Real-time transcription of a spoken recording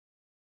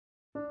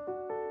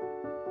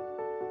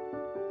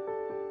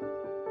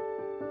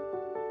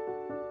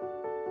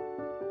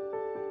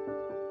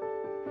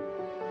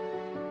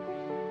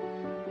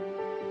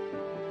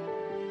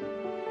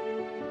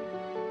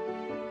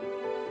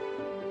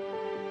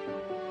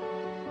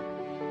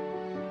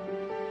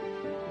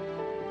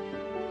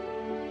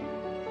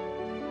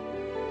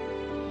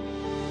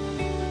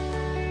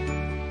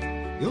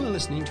You're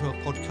listening to a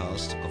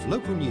podcast of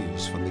local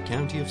news from the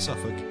county of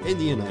Suffolk in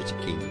the United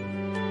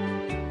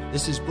Kingdom.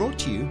 This is brought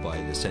to you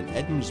by the St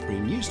Edmundsbury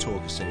News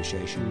Talk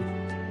Association,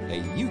 a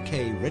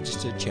UK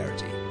registered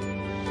charity.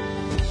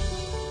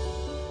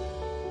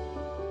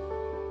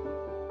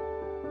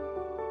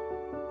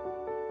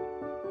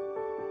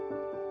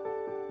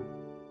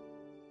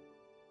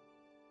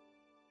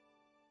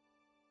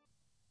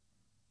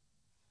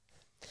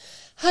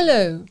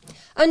 Hello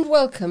and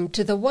welcome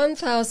to the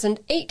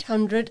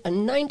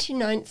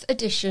 1899th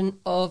edition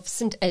of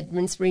St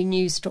Edmundsbury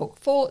News Talk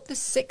for the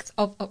 6th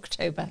of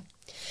October.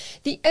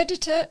 The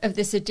editor of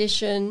this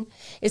edition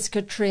is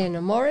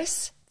Katrina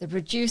Morris, the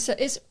producer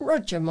is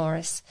Roger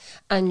Morris,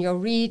 and your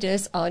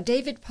readers are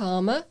David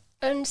Palmer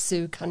and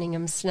Sue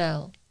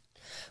Cunningham-Snell.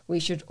 We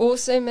should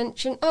also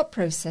mention our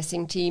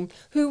processing team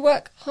who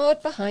work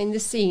hard behind the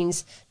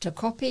scenes to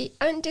copy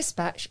and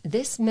dispatch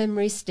this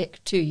memory stick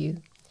to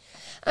you.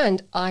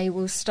 And I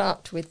will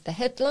start with the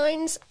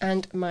headlines,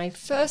 and my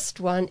first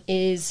one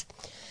is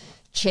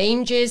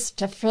Changes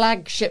to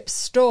Flagship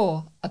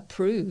Store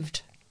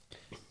Approved.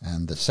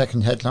 And the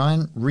second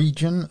headline,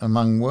 Region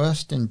Among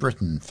Worst in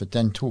Britain for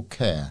Dental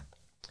Care.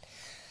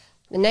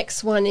 The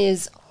next one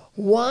is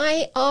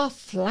Why Are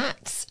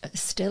Flats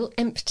Still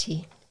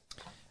Empty?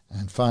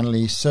 And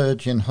finally,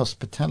 Surge in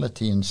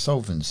Hospitality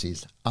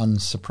Insolvencies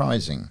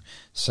Unsurprising,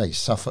 say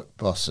Suffolk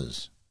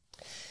bosses.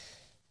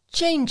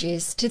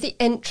 Changes to the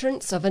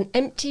entrance of an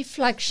empty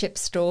flagship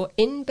store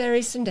in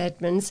Bury St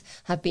Edmunds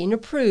have been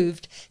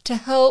approved to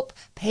help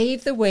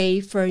pave the way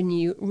for a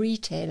new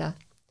retailer.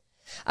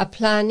 A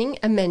planning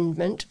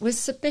amendment was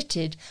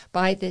submitted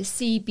by the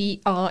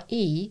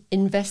CBRE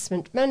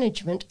Investment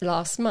Management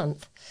last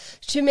month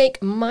to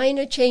make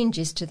minor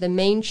changes to the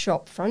main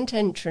shop front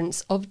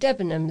entrance of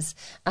Debenhams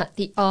at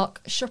the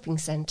Arc Shopping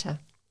Centre.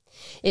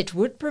 It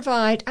would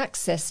provide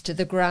access to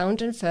the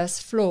ground and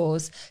first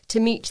floors to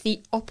meet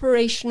the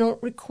operational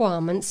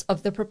requirements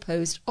of the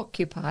proposed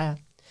occupier,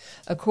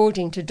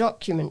 according to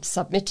documents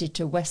submitted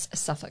to West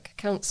Suffolk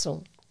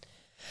Council.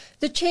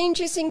 The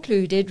changes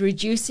included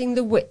reducing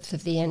the width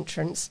of the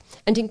entrance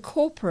and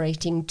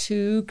incorporating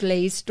two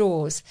glazed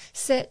doors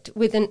set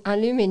with an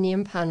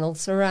aluminium panel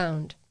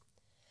surround.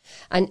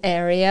 An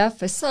area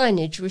for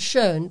signage was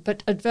shown,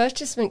 but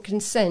advertisement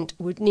consent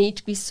would need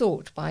to be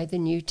sought by the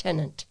new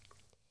tenant.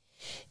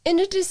 In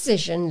a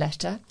decision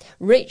letter,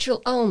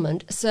 Rachel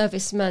Almond,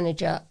 Service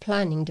Manager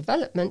Planning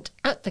Development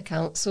at the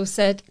Council,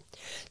 said,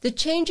 "The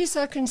changes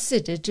are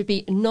considered to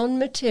be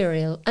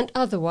non-material and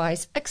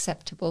otherwise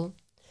acceptable.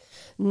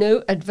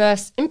 No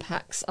adverse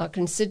impacts are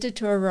considered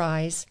to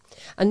arise,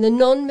 and the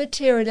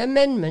non-material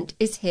amendment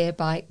is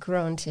hereby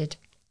granted."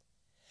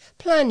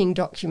 Planning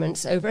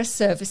documents over a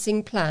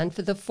servicing plan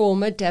for the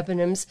former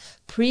Debenhams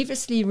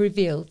previously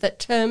revealed that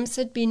terms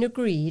had been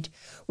agreed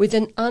with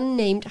an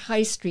unnamed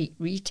high street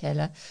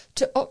retailer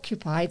to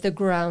occupy the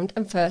ground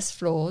and first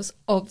floors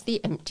of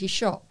the empty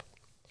shop.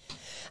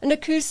 An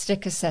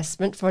acoustic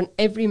assessment for an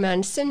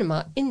Everyman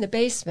cinema in the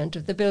basement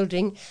of the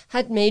building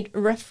had made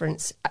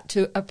reference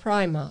to a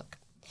Primark.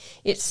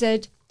 It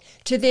said,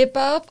 "To the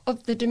above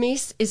of the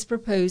Demise is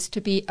proposed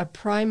to be a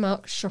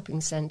Primark shopping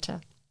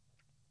centre."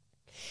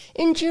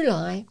 In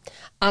July,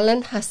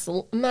 Alan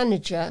Hassel,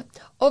 manager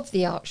of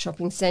the Arc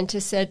Shopping Centre,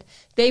 said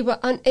they were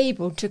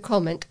unable to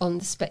comment on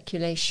the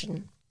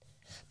speculation.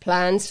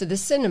 Plans for the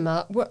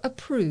cinema were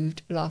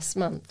approved last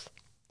month.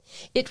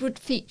 It would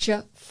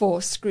feature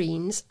 4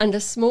 screens and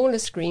a smaller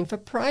screen for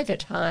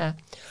private hire,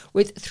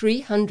 with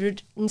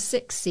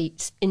 306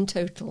 seats in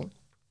total.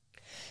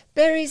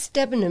 Bury's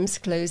Debenhams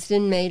closed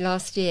in May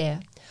last year,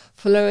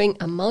 following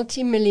a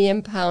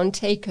multi-million-pound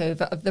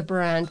takeover of the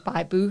brand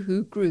by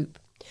Boohoo Group,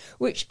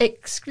 which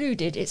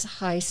excluded its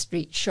high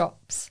street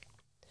shops.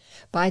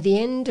 By the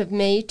end of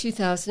May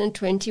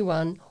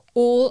 2021,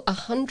 all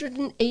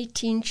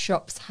 118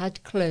 shops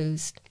had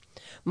closed,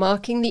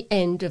 marking the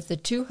end of the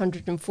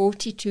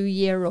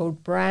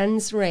 242-year-old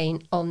brand's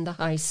reign on the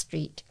high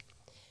street.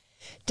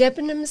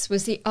 Debenhams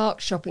was the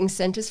Arc Shopping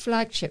Centre's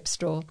flagship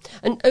store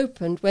and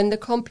opened when the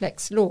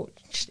complex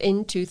launched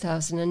in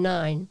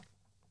 2009.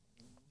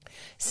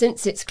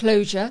 Since its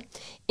closure,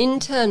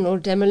 internal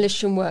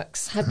demolition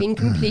works have been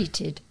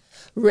completed,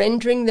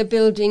 rendering the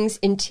building's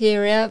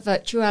interior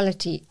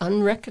virtuality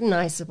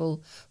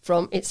unrecognisable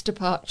from its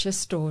departure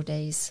store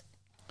days.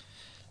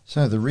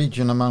 So the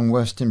region among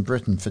worst in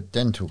Britain for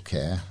dental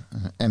care,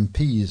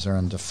 MPs are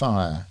under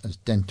fire as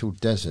dental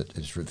desert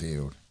is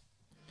revealed.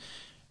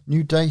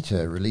 New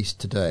data released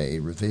today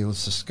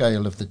reveals the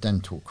scale of the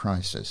dental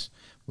crisis,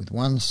 with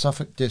one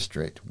Suffolk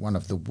district one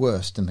of the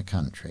worst in the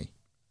country.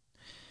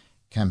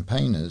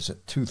 Campaigners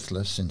at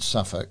Toothless in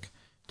Suffolk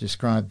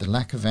described the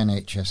lack of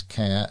NHS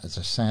care as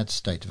a sad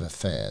state of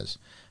affairs,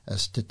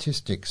 as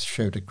statistics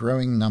showed a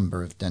growing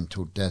number of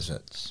dental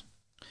deserts.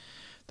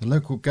 The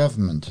Local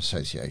Government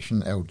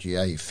Association,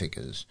 LGA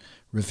figures,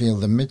 reveal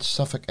the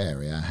Mid-Suffolk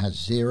area has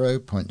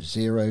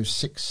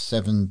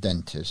 0.067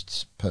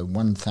 dentists per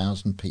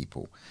 1,000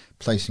 people,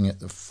 placing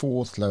it the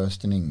 4th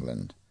lowest in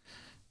England.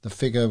 The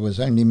figure was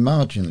only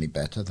marginally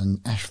better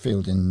than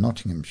Ashfield in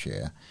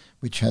Nottinghamshire,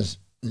 which has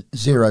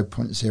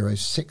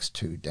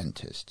 0.062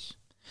 dentists.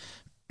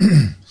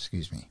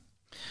 Excuse me.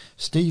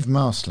 Steve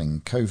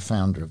Marsling,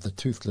 co-founder of the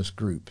Toothless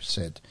Group,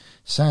 said,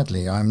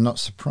 "Sadly, I am not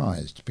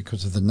surprised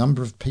because of the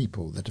number of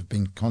people that have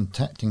been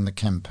contacting the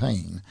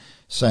campaign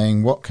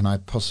saying, 'What can I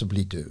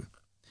possibly do?'"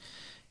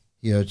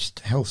 He urged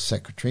Health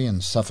Secretary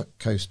and Suffolk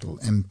Coastal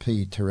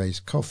MP Therese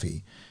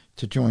Coffey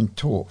to join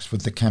talks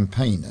with the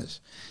campaigners,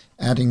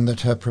 adding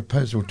that her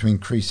proposal to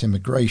increase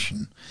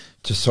immigration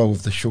to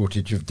solve the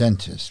shortage of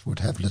dentists would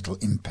have little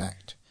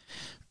impact.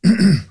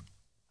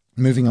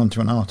 Moving on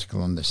to an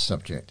article on this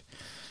subject.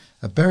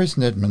 A Bury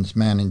St Edmunds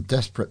man in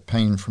desperate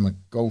pain from a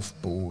golf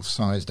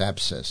ball-sized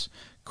abscess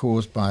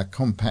caused by a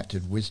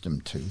compacted wisdom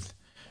tooth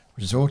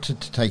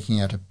resorted to taking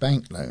out a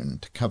bank loan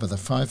to cover the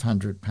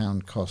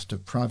 £500 cost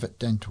of private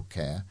dental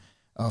care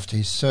after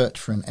his search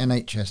for an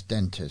NHS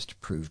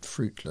dentist proved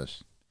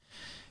fruitless.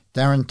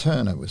 Darren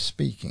Turner was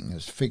speaking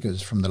as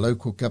figures from the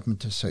local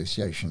government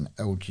association,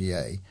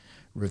 LGA,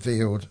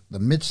 revealed the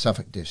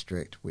Mid-Suffolk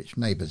district, which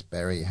neighbours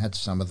Bury, had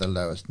some of the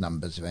lowest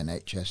numbers of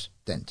NHS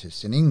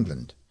dentists in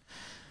England.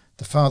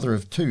 The father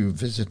of two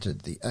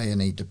visited the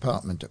A&E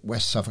department at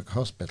West Suffolk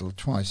Hospital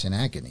twice in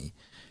agony,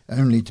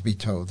 only to be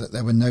told that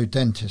there were no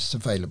dentists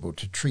available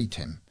to treat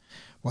him,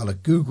 while a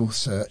Google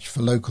search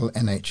for local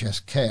NHS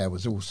care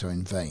was also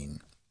in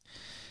vain.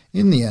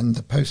 In the end,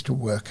 the postal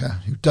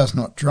worker, who does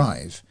not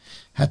drive,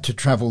 had to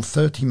travel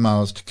 30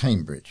 miles to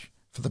Cambridge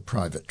for the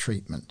private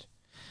treatment.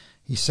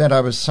 He said,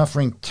 "I was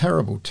suffering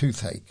terrible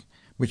toothache,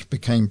 which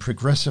became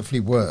progressively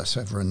worse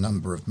over a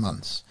number of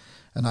months,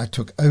 and I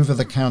took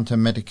over-the-counter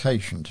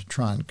medication to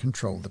try and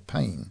control the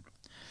pain.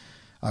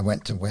 I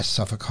went to West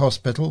Suffolk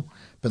Hospital,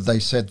 but they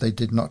said they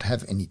did not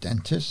have any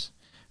dentists,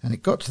 and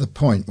it got to the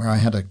point where I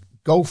had a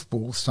golf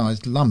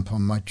ball-sized lump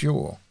on my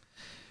jaw.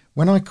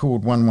 When I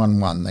called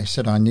 111, they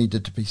said I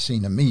needed to be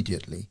seen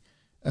immediately,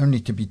 only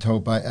to be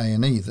told by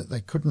A&E that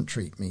they couldn't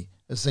treat me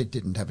as they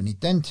didn't have any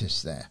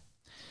dentists there.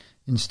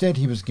 Instead,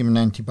 he was given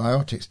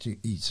antibiotics to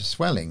ease the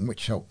swelling,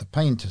 which helped the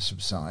pain to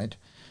subside,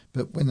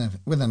 but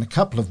within a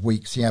couple of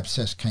weeks the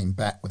abscess came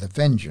back with a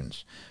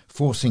vengeance,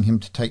 forcing him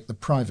to take the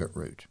private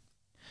route."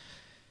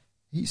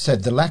 He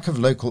said the lack of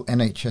local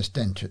NHS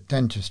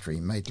dentistry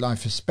made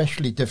life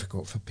especially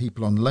difficult for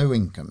people on low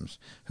incomes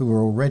who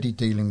were already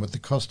dealing with the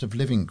cost of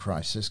living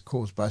crisis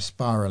caused by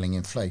spiralling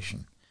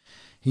inflation.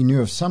 He knew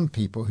of some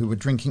people who were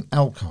drinking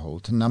alcohol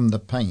to numb the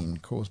pain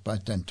caused by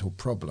dental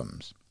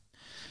problems.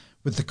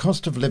 "With the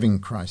cost of living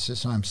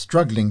crisis, I am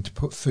struggling to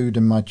put food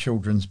in my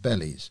children's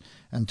bellies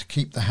and to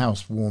keep the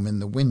house warm in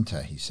the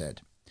winter," he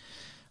said.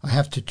 "I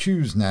have to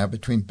choose now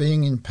between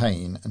being in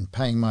pain and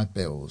paying my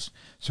bills,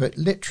 so it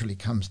literally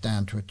comes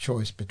down to a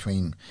choice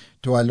between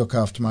do I look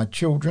after my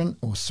children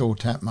or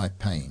sort out my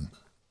pain?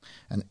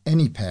 And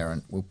any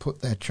parent will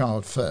put their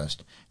child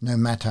first, no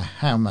matter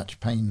how much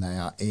pain they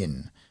are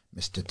in,"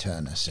 Mr.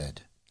 Turner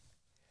said.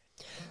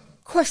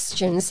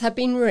 Questions have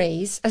been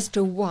raised as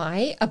to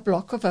why a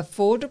block of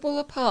affordable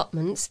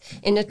apartments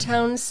in a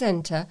town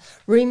centre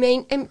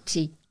remain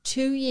empty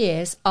 2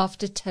 years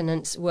after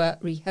tenants were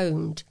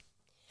rehomed.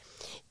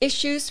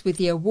 Issues with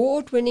the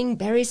award-winning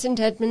Bury St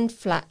Edmunds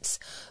flats,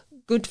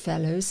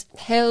 Goodfellows,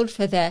 hailed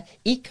for their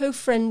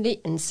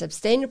eco-friendly and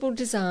sustainable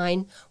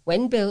design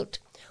when built,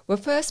 were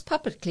first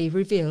publicly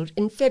revealed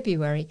in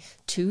February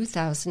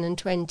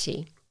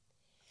 2020.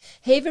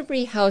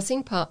 Haverbury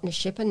Housing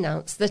Partnership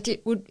announced that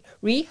it would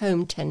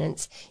rehome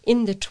tenants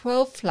in the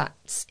 12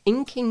 flats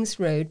in Kings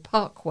Road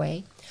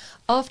Parkway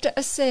after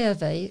a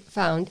survey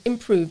found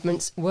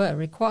improvements were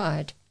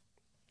required.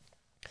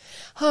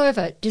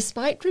 However,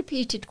 despite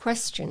repeated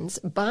questions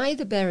by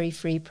the Bury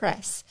Free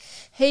Press,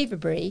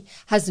 Haverbury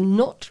has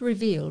not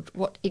revealed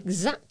what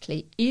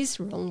exactly is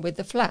wrong with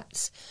the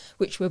flats,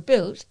 which were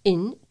built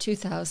in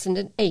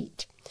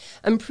 2008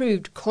 and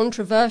proved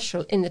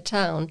controversial in the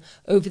town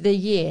over the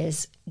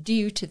years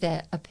due to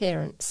their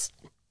appearance.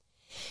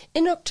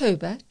 In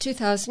October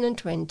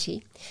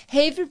 2020,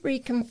 Haverbury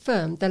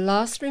confirmed the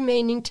last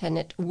remaining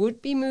tenant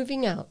would be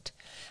moving out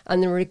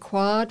and the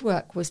required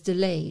work was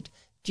delayed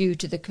due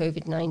to the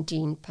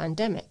COVID-19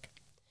 pandemic.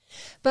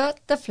 But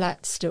the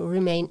flats still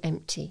remain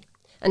empty,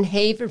 and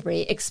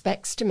Haverbury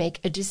expects to make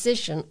a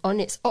decision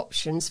on its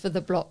options for the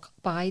block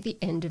by the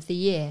end of the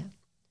year.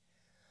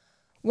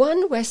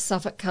 One West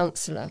Suffolk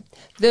councillor,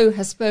 though,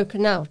 has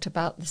spoken out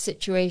about the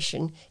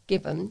situation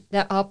given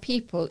there are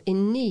people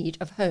in need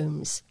of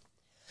homes.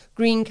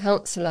 Green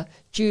councillor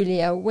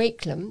Julia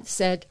Wakelam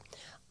said,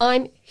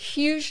 "I'm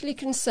hugely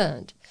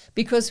concerned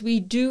because we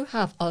do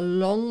have a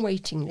long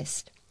waiting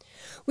list.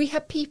 We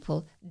have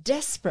people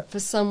desperate for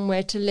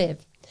somewhere to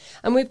live,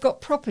 and we've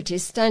got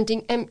properties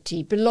standing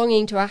empty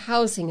belonging to a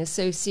housing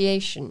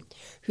association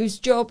whose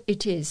job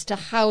it is to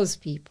house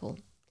people.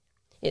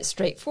 It's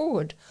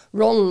straightforward,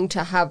 wrong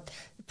to have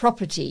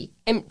property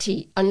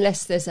empty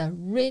unless there's a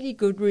really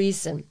good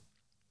reason."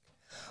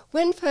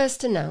 When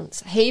first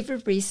announced,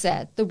 Haverbury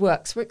said the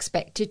works were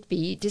expected to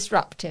be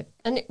disruptive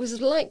and it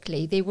was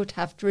likely they would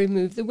have to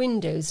remove the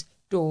windows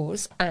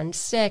doors and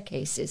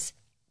staircases.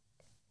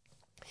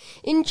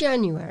 In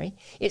January,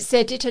 it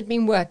said it had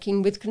been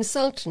working with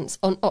consultants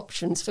on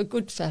options for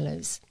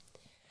Goodfellows.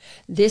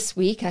 This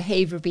week, a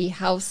Haverby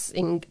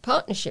Housing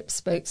Partnership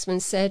spokesman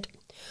said,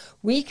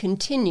 "We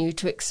continue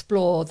to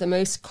explore the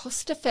most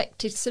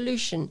cost-effective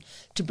solution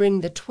to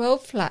bring the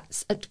 12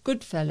 flats at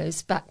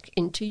Goodfellows back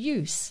into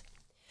use.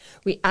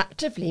 We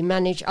actively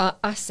manage our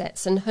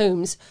assets and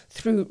homes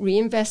through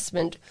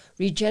reinvestment,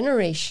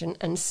 regeneration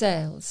and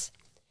sales.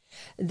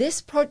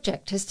 This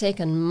project has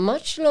taken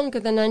much longer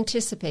than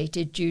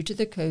anticipated due to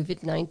the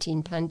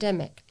COVID-19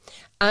 pandemic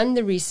and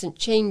the recent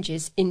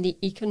changes in the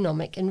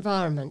economic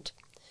environment.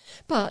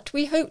 But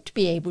we hope to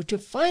be able to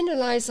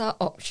finalise our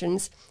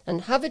options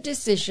and have a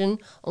decision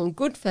on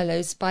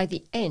Goodfellows by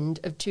the end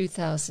of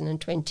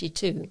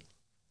 2022.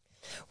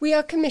 We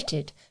are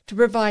committed to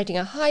providing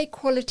a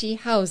high-quality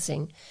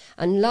housing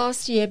and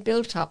last year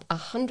built up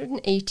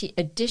 180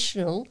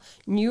 additional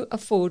new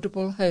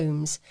affordable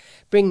homes,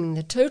 bringing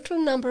the total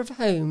number of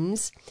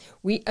homes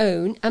we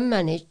own and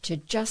manage to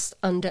just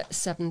under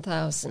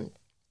 7,000.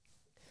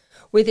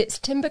 With its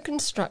timber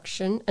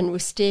construction and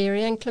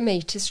wisteria and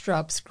clematis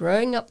shrubs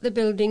growing up the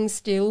building's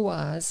steel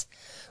wires,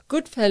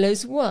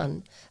 Goodfellows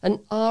won an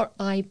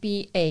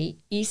RIBA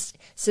East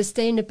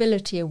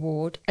Sustainability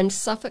Award and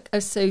Suffolk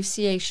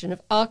Association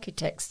of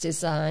Architects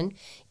Design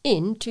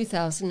in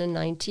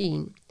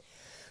 2019.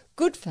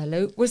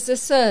 Goodfellow was the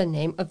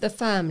surname of the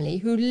family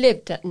who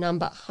lived at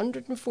number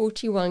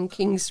 141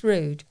 Kings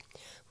Road,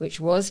 which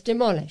was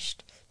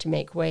demolished to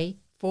make way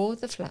for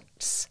the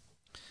flats.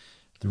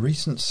 The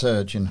recent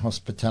surge in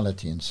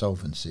hospitality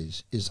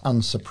insolvencies is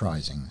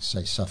unsurprising,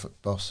 say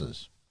Suffolk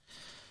bosses.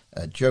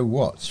 Joe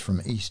Watts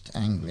from East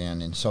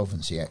Anglian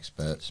insolvency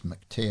experts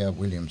McTeer,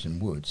 Williams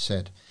and Wood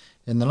said,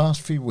 "In the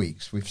last few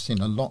weeks we've seen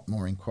a lot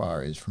more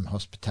inquiries from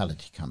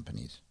hospitality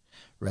companies.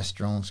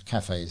 Restaurants,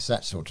 cafes,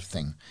 that sort of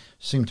thing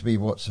seem to be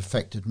what's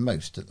affected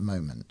most at the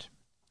moment."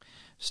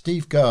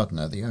 Steve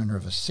Gardner, the owner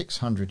of a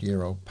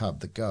 600-year-old pub,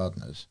 The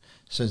Gardeners,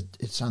 says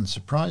it's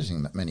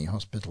unsurprising that many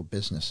hospitality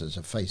businesses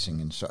are facing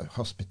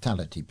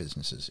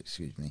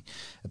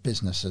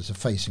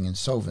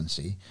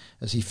insolvency,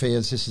 as he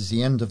fears this is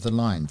the end of the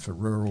line for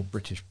rural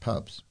British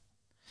pubs.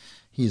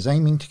 He is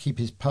aiming to keep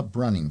his pub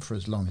running for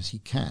as long as he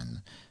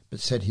can, but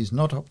said he's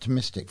not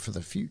optimistic for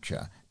the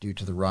future due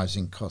to the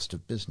rising cost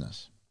of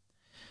business.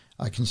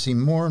 "I can see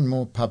more and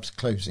more pubs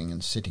closing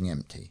and sitting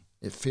empty.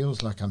 It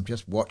feels like I'm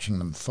just watching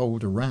them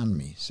fold around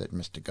me," said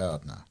Mr.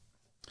 Gardner.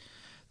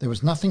 There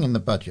was nothing in the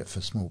budget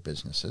for small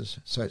businesses,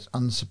 so it's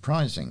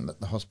unsurprising that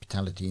the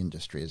hospitality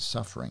industry is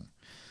suffering.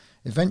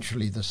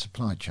 Eventually the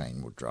supply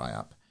chain will dry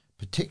up.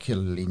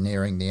 Particularly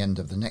nearing the end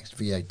of the next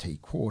VAT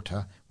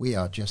quarter, we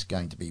are just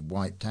going to be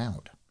wiped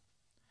out.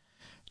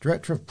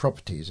 Director of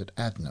Properties at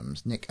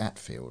Adnams, Nick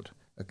Atfield,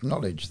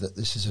 acknowledged that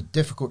this is a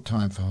difficult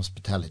time for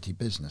hospitality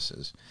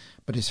businesses,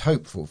 but is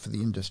hopeful for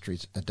the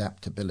industry's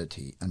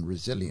adaptability and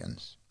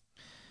resilience.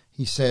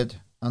 He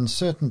said,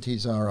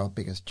 "Uncertainties are our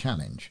biggest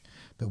challenge,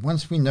 but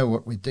once we know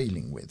what we're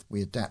dealing with,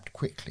 we adapt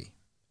quickly.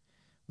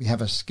 We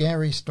have a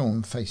scary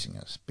storm facing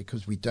us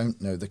because we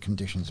don't know the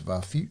conditions of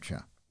our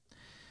future."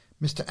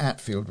 Mr.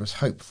 Atfield was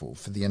hopeful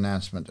for the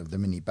announcement of the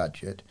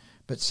mini-budget,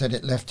 but said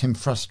it left him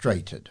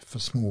frustrated for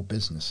small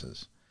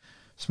businesses.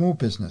 Small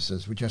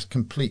businesses were just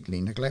completely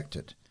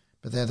neglected,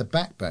 but they're the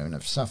backbone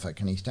of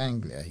Suffolk and East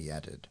Anglia, he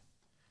added.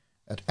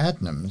 At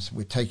Adnams,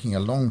 we're taking a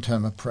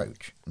long-term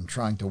approach and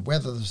trying to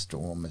weather the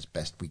storm as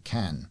best we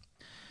can.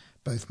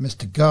 Both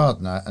Mr.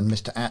 Gardner and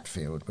Mr.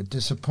 Atfield were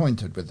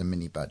disappointed with the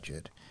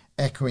mini-budget,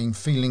 echoing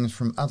feelings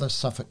from other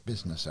Suffolk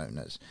business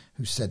owners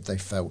who said they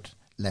felt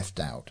left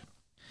out.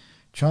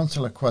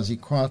 Chancellor Kwasi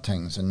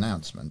Kwarteng's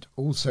announcement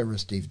also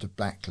received a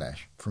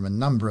backlash from a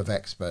number of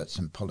experts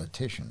and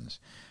politicians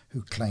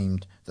who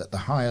claimed that the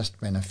highest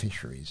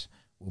beneficiaries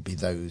will be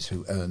those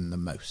who earn the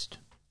most.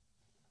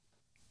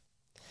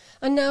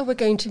 And now we're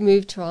going to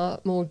move to our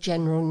more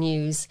general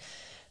news.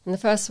 And the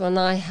first one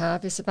I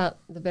have is about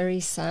the very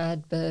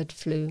sad bird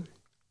flu.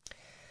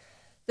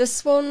 The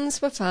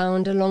swans were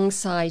found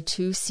alongside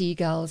 2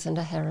 seagulls and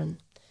a heron,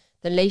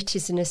 the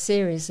latest in a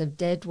series of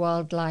dead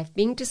wildlife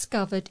being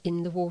discovered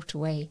in the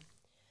waterway.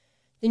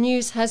 The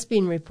news has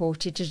been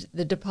reported to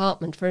the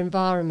Department for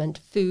Environment,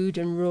 Food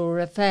and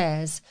Rural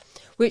Affairs,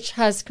 which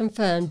has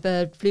confirmed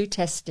bird flu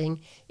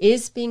testing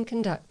is being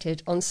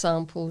conducted on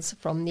samples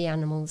from the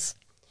animals.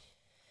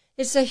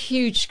 "It's a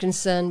huge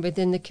concern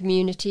within the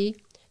community,"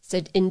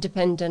 said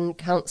Independent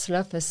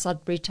Councillor for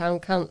Sudbury Town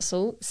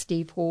Council,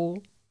 Steve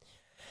Hall.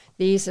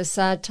 "These are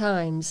sad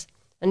times,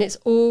 and it's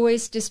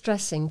always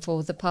distressing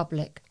for the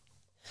public.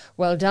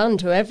 Well done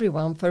to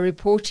everyone for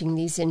reporting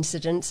these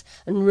incidents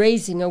and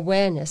raising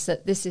awareness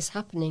that this is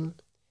happening.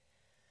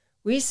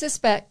 We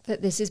suspect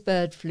that this is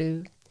bird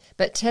flu,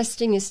 but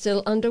testing is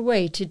still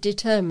underway to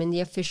determine the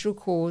official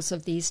cause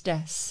of these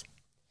deaths.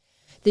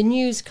 The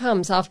news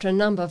comes after a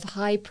number of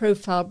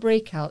high-profile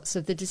breakouts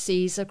of the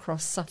disease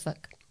across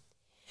Suffolk.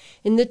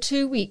 In the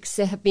 2 weeks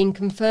there have been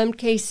confirmed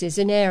cases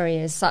in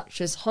areas such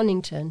as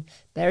Honington,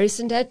 Bury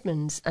St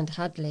Edmunds and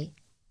Hadley.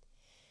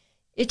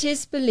 It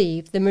is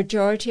believed the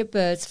majority of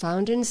birds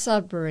found in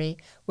Sudbury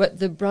were at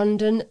the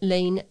Brandon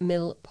Lane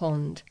Mill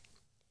Pond.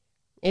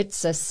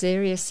 "It's a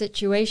serious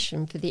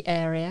situation for the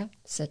area,"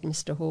 said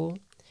Mr. Hall.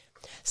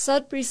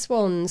 "Sudbury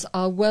swans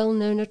are a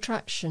well-known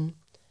attraction.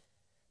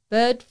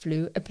 Bird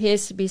flu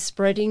appears to be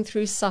spreading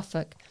through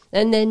Suffolk,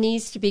 and there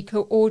needs to be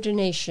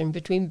coordination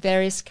between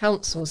various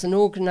councils and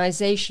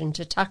organisations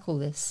to tackle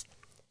this.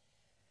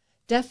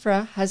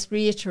 DEFRA has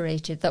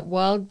reiterated that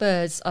wild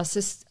birds are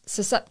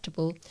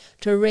susceptible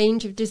to a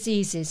range of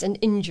diseases and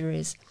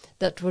injuries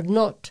that would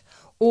not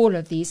all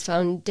of these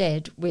found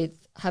dead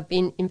have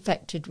been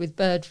infected with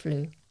bird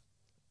flu.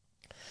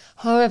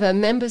 However,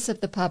 members of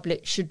the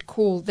public should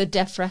call the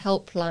DEFRA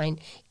helpline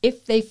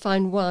if they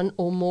find one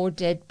or more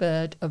dead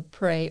bird of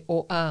prey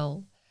or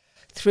owl,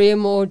 3 or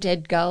more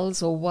dead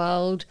gulls or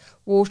wild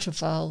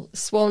waterfowl,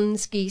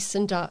 swans, geese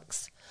and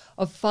ducks,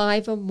 of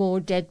 5 or more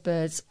dead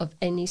birds of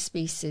any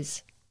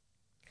species.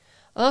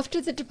 After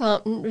the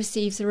department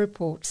receives a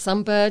report,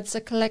 some birds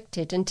are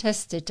collected and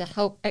tested to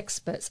help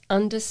experts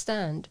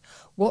understand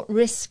what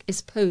risk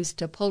is posed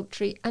to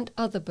poultry and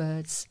other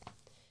birds.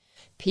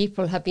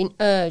 People have been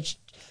urged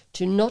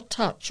to not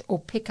touch or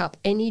pick up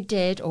any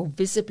dead or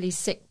visibly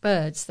sick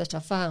birds that are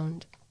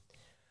found.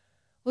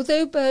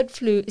 Although bird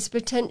flu is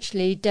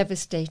potentially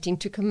devastating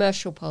to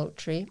commercial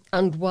poultry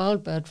and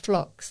wild bird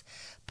flocks,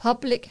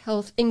 Public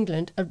Health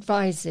England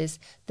advises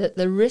that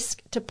the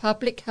risk to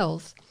public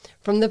health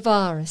from the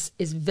virus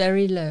is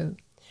very low,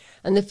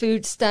 and the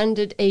Food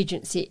Standard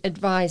Agency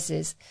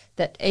advises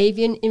that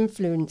avian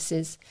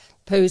influences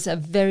pose a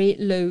very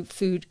low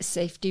food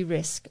safety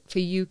risk for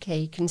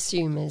UK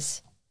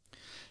consumers.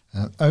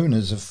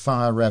 Owners of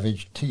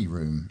fire-ravaged tea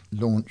room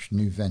launch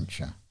new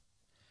venture.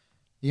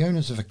 The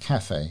owners of a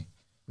cafe,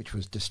 which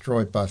was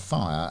destroyed by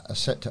fire, are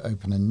set to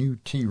open a new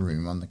tea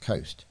room on the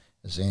coast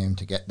as they aim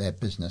to get their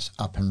business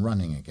up and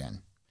running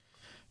again.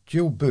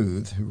 Jill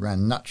Booth, who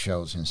ran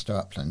Nutshells in Stow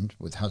Upland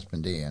with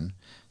husband Ian,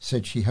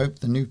 said she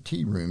hoped the new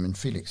tea room in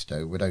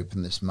Felixstowe would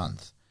open this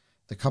month.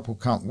 The couple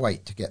can't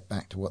wait to get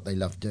back to what they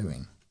love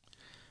doing.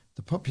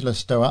 The popular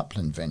Stow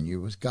Upland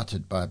venue was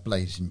gutted by a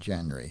blaze in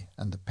January,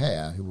 and the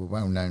pair, who were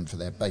well known for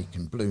their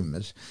bacon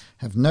bloomers,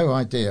 have no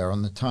idea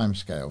on the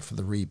timescale for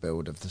the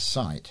rebuild of the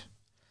site.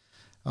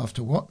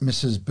 After what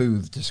Mrs.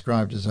 Booth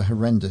described as a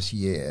horrendous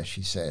year,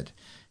 she said,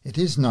 "It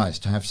is nice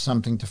to have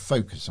something to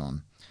focus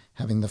on.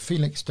 Having the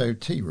Felixstowe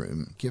tea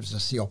room gives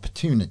us the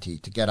opportunity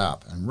to get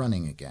up and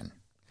running again.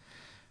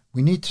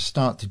 We need to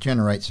start to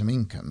generate some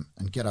income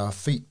and get our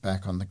feet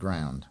back on the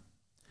ground."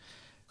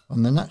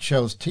 On the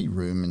Nutshells Tea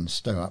Room in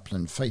Stow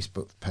Upland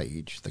Facebook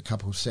page, the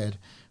couple said,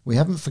 "We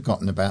haven't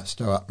forgotten about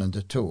Stow Upland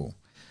at all,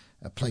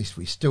 a place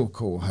we still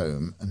call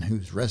home and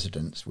whose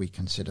residents we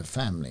consider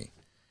family."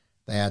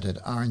 They added,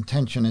 "Our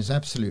intention is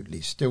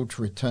absolutely still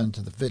to return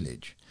to the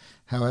village.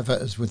 However,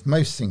 as with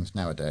most things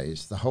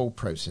nowadays, the whole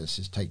process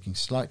is taking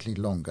slightly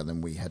longer than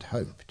we had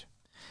hoped.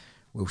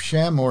 We'll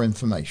share more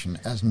information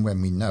as and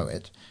when we know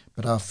it,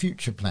 but our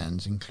future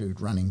plans include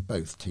running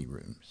both tea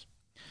rooms."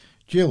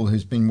 Jill,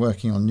 who's been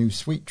working on new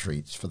sweet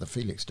treats for the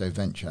Felixstowe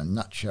venture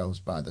Nutshells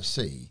by the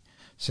Sea,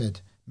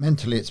 said,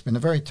 "Mentally it's been a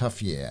very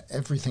tough year.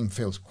 Everything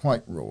feels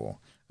quite raw,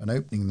 and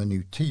opening the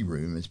new tea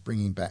room is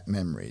bringing back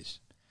memories.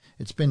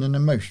 It's been an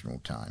emotional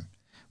time.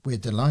 We're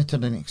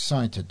delighted and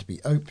excited to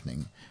be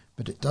opening,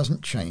 but it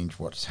doesn't change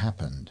what's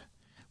happened.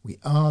 We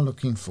are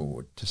looking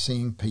forward to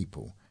seeing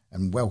people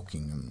and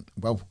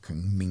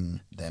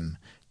welcoming them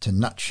to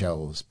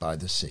Nutshells by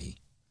the Sea."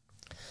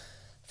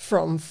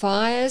 From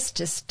fires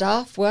to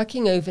staff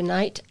working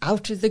overnight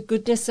out of the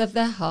goodness of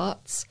their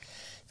hearts,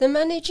 the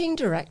managing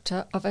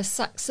director of a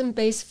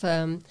Saxon-based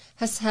firm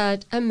has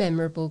had a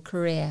memorable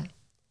career.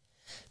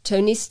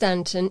 Tony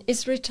Stanton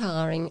is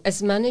retiring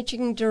as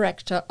managing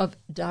director of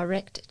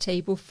Direct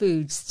Table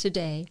Foods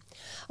today,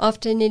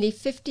 after nearly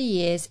 50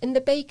 years in the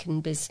bacon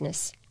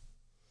business.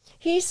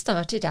 He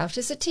started out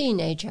as a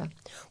teenager,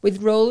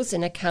 with roles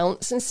in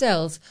accounts and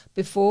sales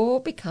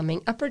before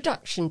becoming a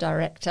production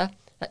director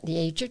at the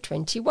age of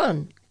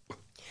 21.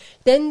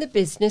 Then the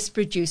business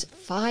produced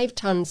 5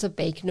 tons of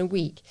bacon a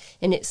week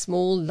in its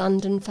small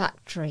London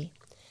factory.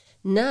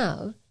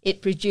 Now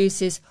it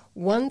produces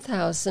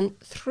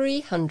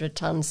 1,300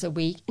 tons a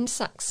week in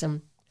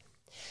Saxham.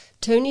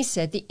 Tony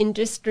said the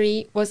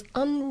industry was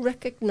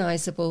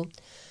unrecognisable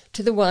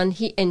to the one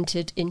he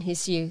entered in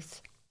his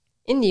youth.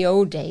 In the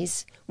old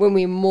days, when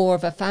we were more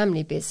of a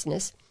family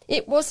business,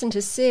 it wasn't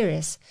as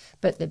serious,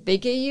 but the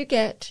bigger you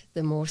get,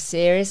 the more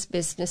serious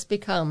business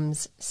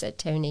becomes, said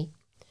Tony.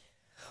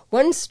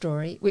 One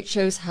story which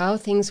shows how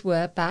things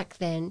were back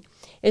then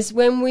is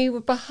when we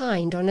were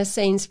behind on a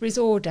Sainsbury's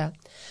order,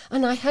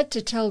 and I had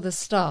to tell the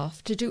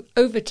staff to do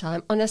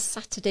overtime on a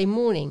Saturday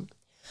morning.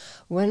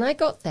 When I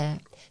got there,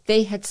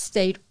 they had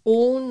stayed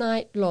all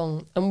night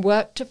long and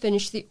worked to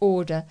finish the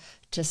order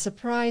to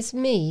surprise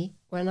me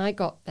when I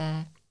got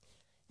there.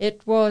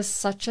 It was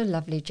such a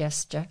lovely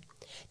gesture.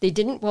 They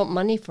didn't want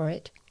money for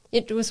it.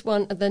 It was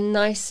one of the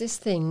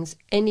nicest things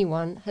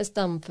anyone has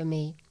done for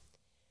me.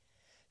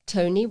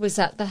 Tony was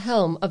at the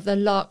helm of the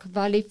Lark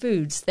Valley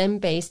Foods, then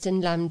based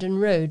in Lambden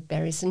Road,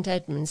 Bury St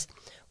Edmunds,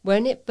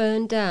 when it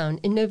burned down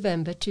in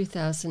November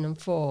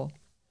 2004.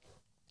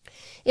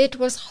 "It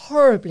was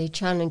horribly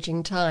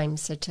challenging time,"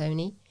 said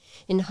Tony.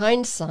 "In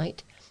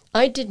hindsight,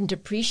 I didn't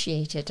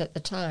appreciate it at the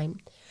time.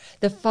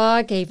 The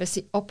fire gave us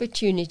the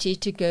opportunity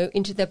to go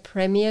into the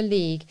Premier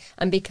League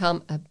and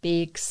become a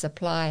big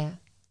supplier."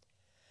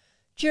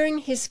 During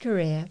his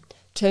career,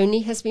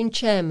 Tony has been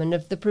chairman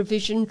of the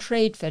Provision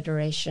Trade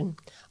Federation,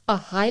 a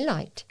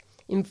highlight,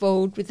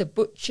 involved with the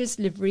Butchers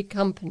Livery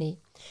Company,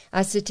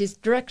 as it is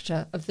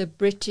director of the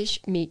British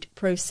Meat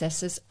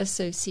Processors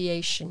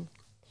Association.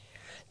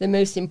 "The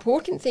most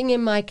important thing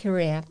in my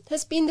career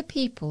has been the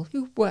people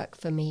who work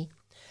for me.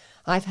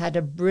 I've had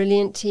a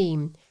brilliant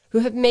team who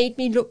have made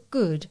me look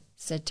good,"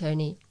 said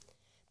Tony.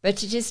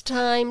 "But it is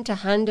time to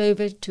hand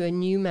over to a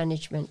new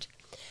management,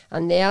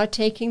 and they are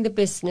taking the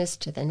business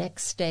to the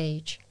next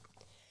stage."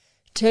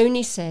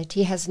 Tony said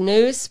he has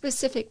no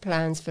specific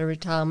plans for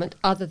retirement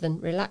other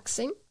than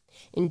relaxing,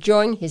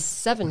 enjoying his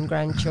 7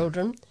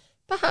 grandchildren,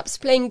 perhaps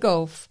playing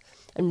golf,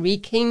 and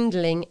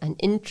rekindling an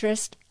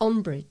interest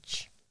on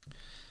bridge.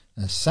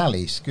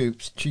 Sally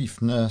scoops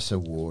Chief Nurse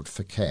Award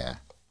for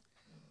Care.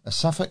 A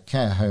Suffolk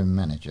care home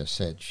manager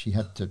said she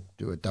had to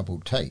do a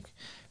double take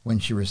when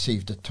she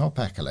received a top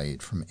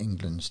accolade from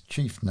England's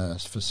Chief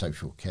Nurse for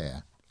Social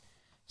Care.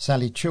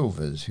 Sally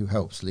Chilvers, who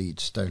helps lead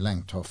Stow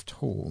Langtoft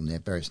Hall near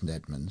Bury St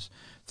Edmunds,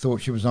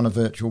 thought she was on a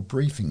virtual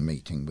briefing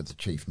meeting with the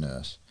chief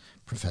nurse,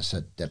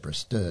 Professor Deborah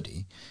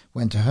Sturdy,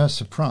 when to her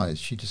surprise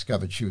she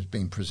discovered she was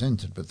being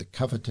presented with the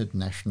coveted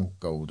National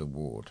Gold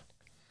Award.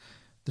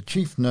 The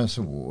Chief Nurse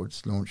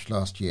Awards, launched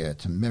last year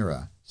to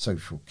mirror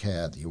Social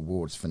Care, the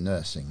awards for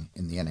nursing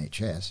in the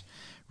NHS,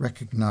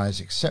 recognise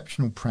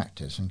exceptional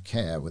practice and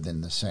care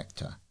within the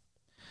sector.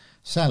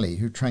 Sally,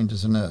 who trained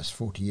as a nurse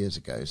 40 years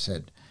ago,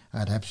 said, "I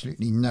had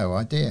absolutely no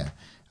idea.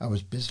 I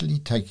was busily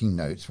taking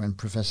notes when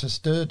Professor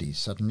Sturdy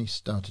suddenly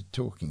started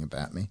talking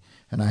about me,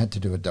 and I had to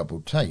do a double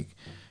take.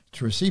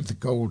 To receive the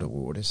Gold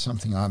Award is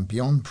something I am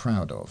beyond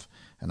proud of,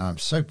 and I am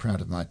so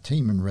proud of my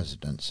team and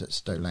residents at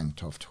Stow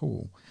Langtoft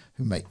Hall,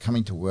 who make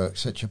coming to work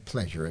such a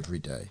pleasure every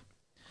day."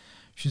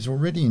 She's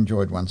already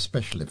enjoyed one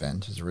special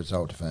event as a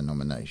result of her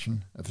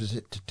nomination, a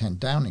visit to 10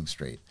 Downing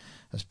Street,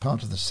 as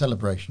part of the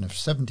celebration of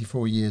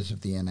 74 years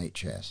of the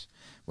NHS,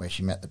 where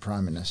she met the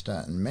Prime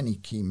Minister and many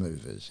key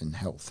movers in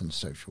health and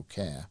social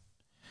care.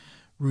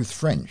 Ruth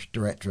French,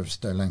 director of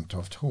Stow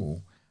Langtoft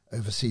Hall,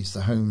 oversees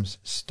the home's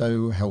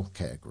Stow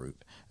Healthcare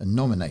Group and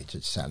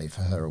nominated Sally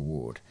for her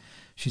award.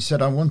 She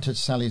said, "I wanted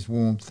Sally's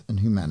warmth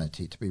and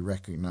humanity to be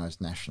recognised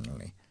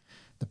nationally.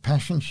 The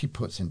passion she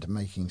puts into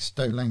making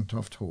Stow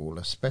Langtoft Hall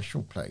a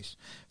special place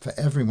for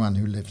everyone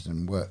who lives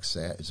and works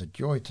there is a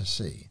joy to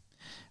see,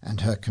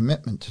 and her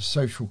commitment to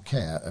social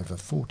care over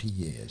 40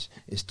 years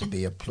is to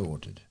be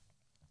applauded."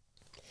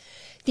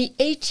 The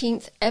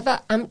 18th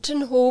ever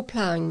Ampton Hall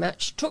ploughing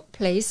match took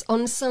place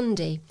on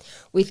Sunday,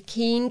 with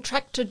keen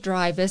tractor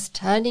drivers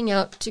turning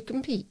out to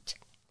compete.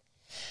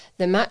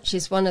 The match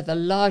is one of the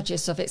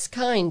largest of its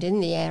kind in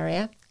the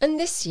area, and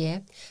this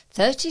year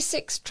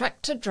 36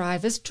 tractor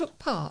drivers took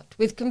part,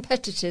 with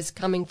competitors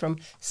coming from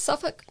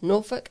Suffolk,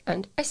 Norfolk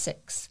and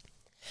Essex.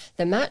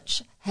 The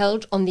match,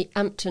 held on the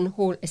Ampton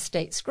Hall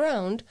Estates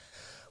ground,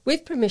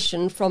 with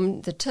permission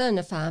from the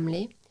Turner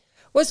family,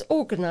 was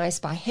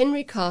organised by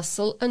Henry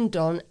Castle and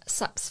Don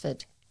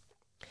Sapsford.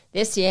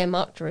 This year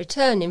marked a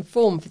return in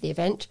form for the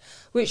event,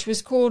 which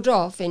was called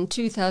off in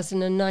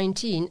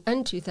 2019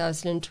 and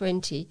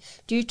 2020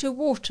 due to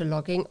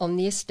waterlogging on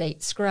the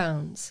estate's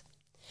grounds.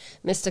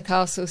 Mr.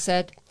 Castle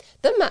said,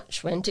 "The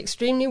match went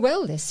extremely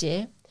well this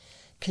year.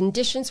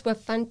 Conditions were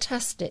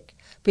fantastic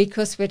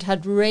because we'd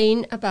had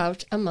rain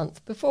about a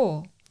month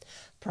before.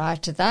 Prior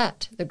to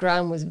that, the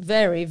ground was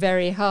very,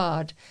 very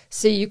hard,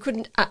 so you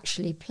couldn't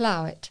actually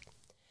plough it.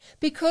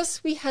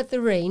 Because we had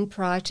the rain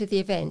prior to the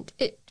event,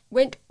 it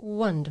went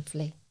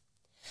wonderfully."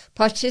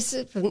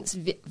 Participants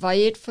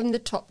vied from the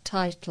top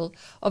title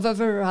of a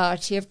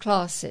variety of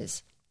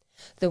classes.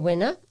 The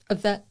winner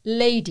of the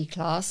lady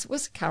class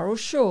was Carol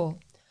Shaw,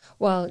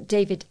 while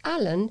David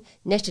Allen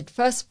netted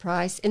first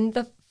prize in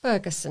the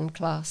Ferguson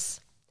class.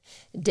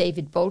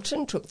 David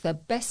Bolton took the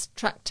Best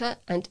Tractor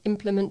and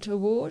Implement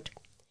Award.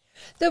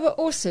 There were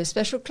also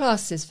special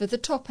classes for the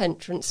top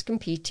entrants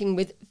competing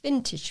with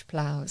vintage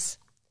ploughs.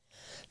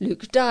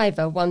 Luke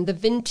Diver won the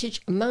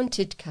Vintage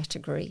Mounted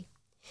category,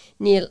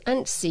 Neil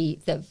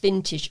Antsey the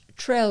Vintage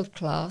Trail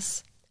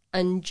class,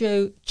 and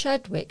Joe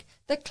Chadwick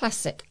the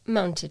Classic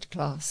Mounted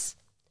class.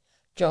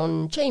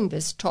 John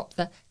Chambers topped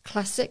the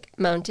Classic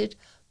Mounted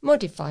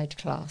Modified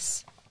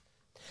class.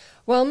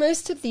 While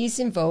most of these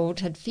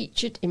involved had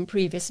featured in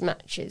previous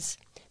matches,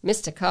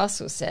 Mr.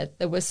 Castle said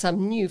there were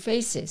some new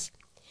faces.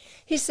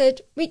 He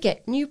said, "We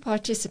get new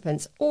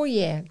participants all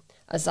year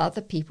as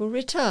other people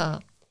retire.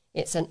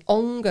 It's an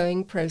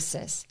ongoing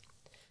process.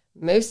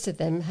 Most of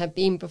them have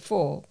been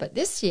before, but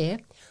this year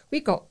we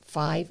got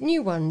 5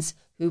 new ones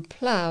who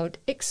ploughed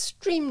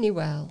extremely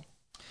well."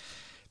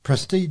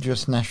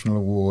 Prestigious National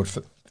Award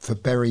for for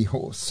Bury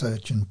horse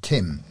surgeon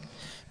Tim.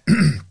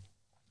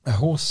 A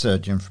horse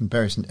surgeon from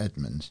Bury St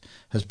Edmunds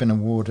has been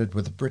awarded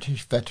with the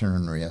British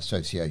Veterinary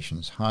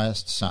Association's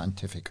highest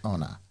scientific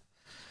honour.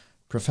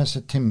 Professor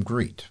Tim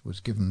Greet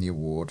was given the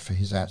award for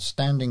his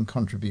outstanding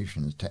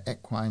contributions to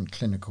equine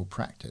clinical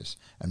practice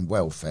and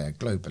welfare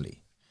globally.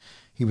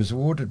 He was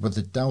awarded with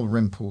the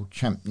Dalrymple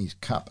Champneys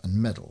Cup and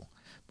Medal,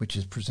 which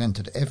is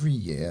presented every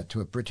year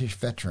to a British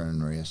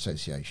Veterinary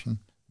Association,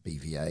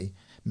 BVA,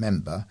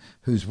 member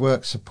whose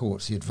work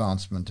supports the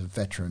advancement of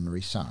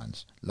veterinary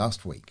science,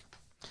 last week.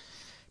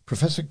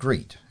 Professor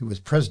Greet, who was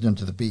president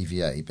of the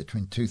BVA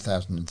between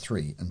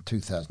 2003 and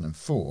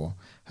 2004,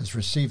 has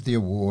received the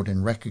award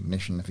in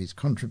recognition of his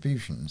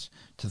contributions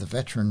to the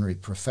veterinary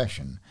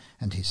profession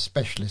and his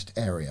specialist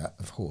area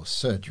of horse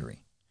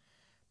surgery.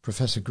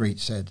 Professor Greet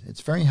said,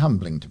 "It's very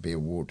humbling to be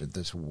awarded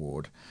this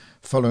award,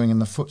 following in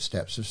the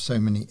footsteps of so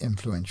many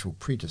influential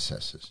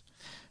predecessors.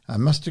 I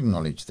must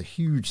acknowledge the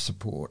huge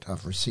support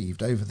I've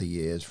received over the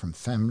years from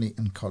family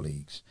and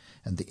colleagues,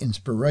 and the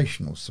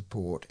inspirational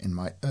support in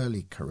my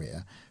early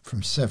career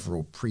from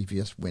several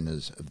previous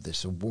winners of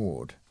this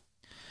award."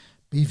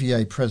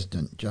 BVA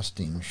President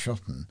Justine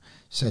Schotten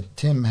said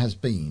Tim has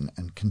been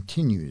and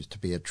continues to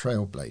be a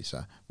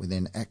trailblazer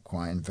within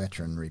equine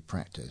veterinary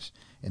practice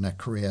in a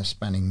career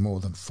spanning more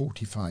than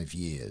 45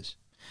 years.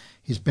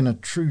 He's been a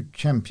true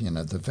champion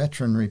of the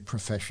veterinary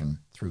profession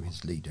through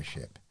his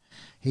leadership.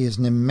 He is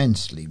an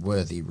immensely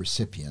worthy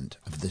recipient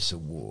of this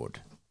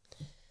award.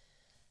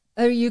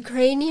 A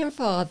Ukrainian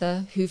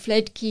father who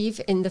fled Kyiv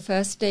in the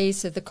first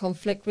days of the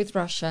conflict with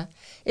Russia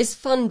is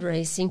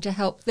fundraising to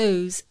help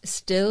those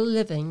still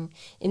living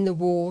in the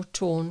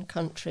war-torn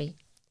country.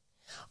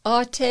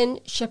 Artem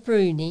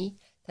Shapruni,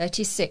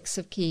 36,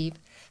 of Kyiv,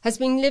 has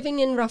been living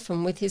in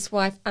Ruffin with his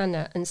wife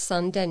Anna and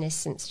son Denis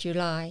since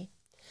July.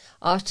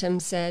 Artem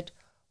said,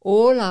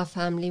 "All our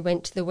family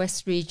went to the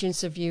west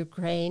regions of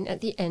Ukraine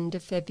at the end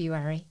of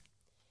February.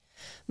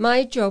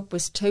 My job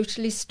was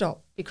totally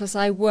stopped because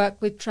I work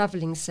with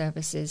travelling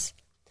services.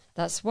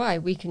 That's why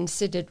we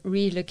considered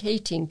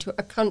relocating to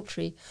a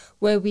country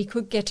where we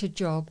could get a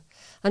job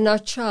and our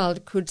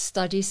child could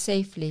study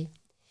safely.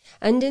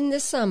 And in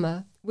the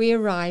summer, we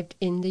arrived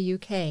in the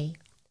UK."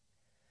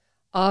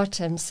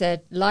 Artem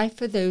said life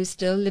for those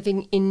still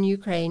living in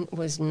Ukraine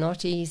was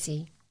not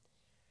easy.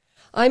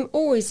 "I'm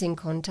always in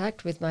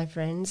contact with my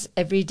friends.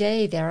 Every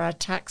day there are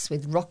attacks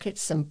with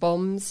rockets and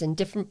bombs in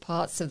different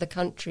parts of the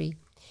country.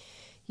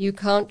 You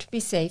can't be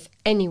safe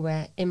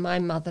anywhere in my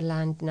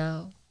motherland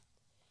now.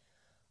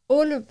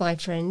 All of my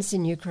friends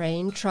in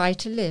Ukraine try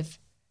to live,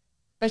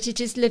 but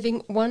it is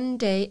living one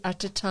day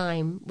at a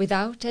time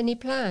without any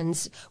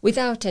plans,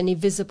 without any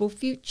visible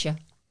future.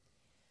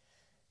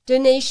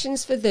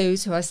 Donations for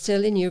those who are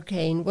still in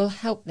Ukraine will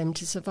help them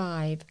to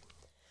survive.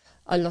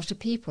 A lot of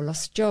people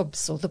lost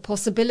jobs or the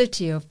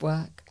possibility of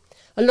work.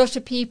 A lot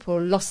of people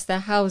lost their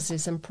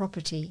houses and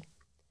property.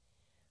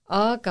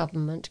 Our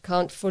government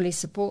can't fully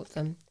support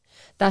them.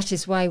 That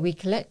is why we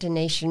collect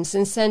donations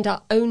and send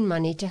our own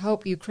money to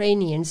help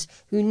Ukrainians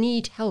who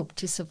need help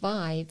to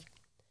survive."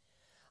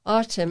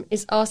 Artem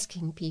is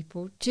asking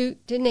people to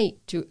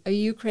donate to a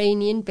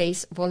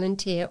Ukrainian-based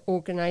volunteer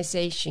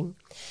organisation,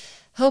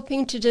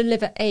 helping to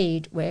deliver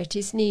aid where it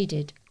is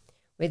needed,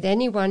 with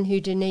anyone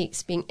who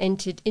donates being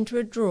entered into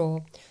a draw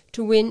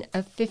to win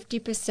a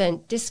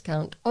 50%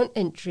 discount on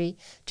entry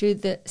to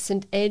the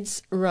St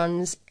Ed's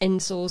Runs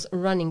Ensor's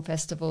Running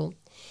Festival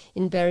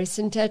in Bury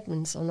St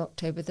Edmunds on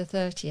October the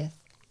 30th.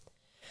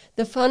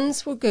 The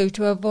funds will go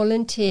to a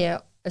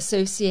volunteer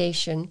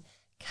association,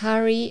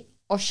 Kari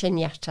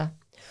Oshenyata,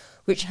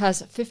 which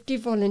has 50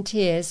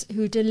 volunteers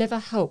who deliver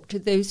help to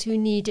those who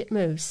need it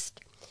most,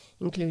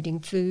 including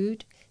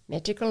food,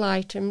 medical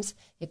items,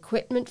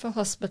 equipment for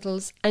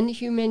hospitals and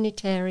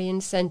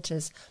humanitarian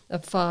centres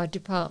of fire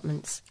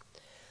departments.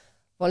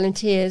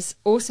 Volunteers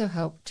also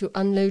help to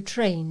unload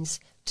trains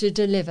to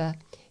deliver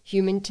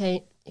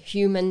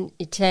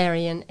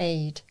humanitarian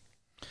aid.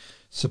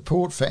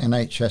 Support for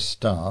NHS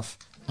staff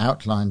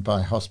outlined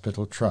by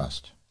Hospital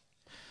Trust.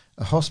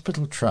 A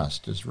hospital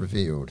trust has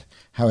revealed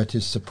how it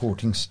is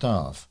supporting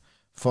staff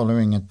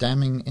following a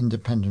damning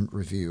independent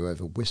review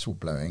over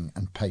whistleblowing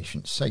and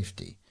patient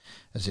safety,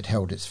 as it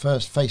held its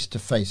first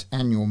face-to-face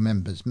annual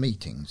members'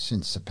 meeting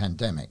since the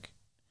pandemic.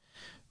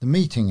 The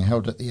meeting,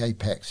 held at the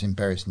Apex in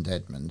Bury St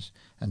Edmunds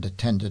and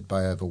attended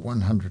by over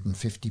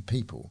 150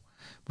 people,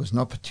 was an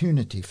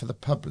opportunity for the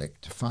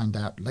public to find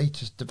out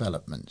latest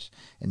developments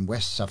in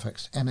West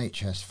Suffolk's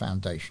NHS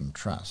Foundation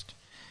Trust,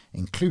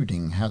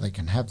 including how they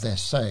can have their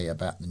say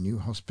about the new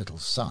hospital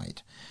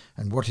site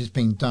and what is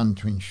being done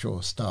to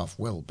ensure staff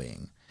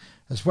well-being,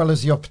 as well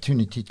as the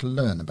opportunity to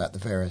learn about the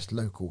various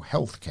local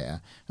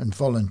healthcare and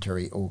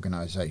voluntary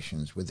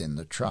organisations within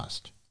the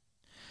Trust.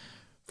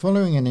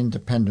 Following an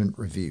independent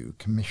review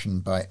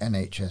commissioned by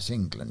NHS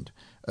England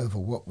over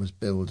what was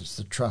billed as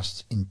the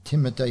Trust's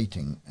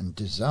intimidating and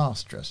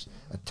disastrous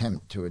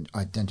attempt to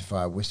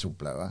identify a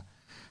whistleblower,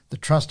 the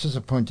Trust has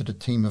appointed a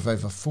team of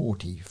over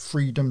 40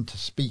 Freedom to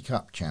Speak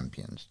Up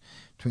champions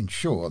to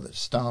ensure that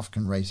staff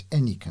can raise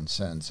any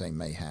concerns they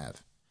may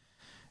have.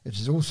 It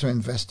has also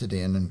invested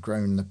in and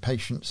grown the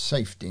patient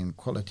safety and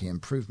quality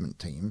improvement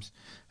teams,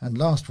 and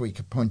last week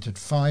appointed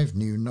 5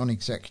 new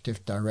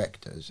non-executive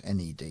directors,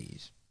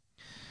 NEDs.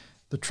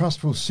 The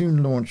Trust will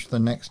soon launch the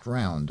next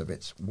round of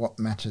its What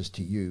Matters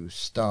to You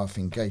staff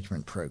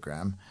engagement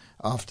programme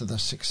after the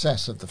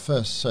success of the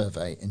first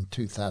survey in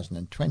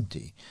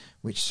 2020,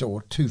 which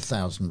saw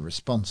 2,000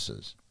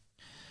 responses.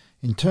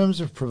 In terms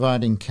of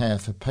providing care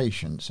for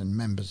patients and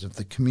members of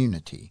the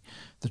community,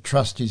 the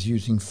Trust is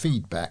using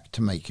feedback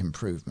to make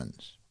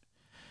improvements.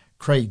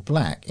 Craig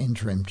Black,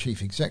 Interim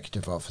Chief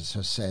Executive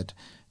Officer, said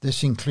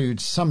this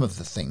includes some of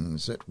the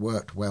things that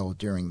worked well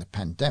during the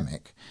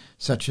pandemic,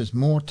 such as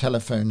more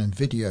telephone and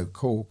video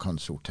call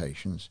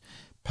consultations,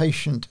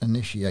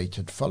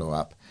 patient-initiated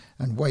follow-up,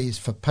 and ways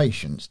for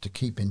patients to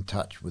keep in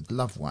touch with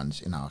loved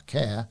ones in our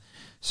care,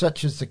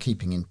 such as the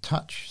Keeping in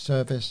Touch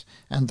service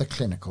and the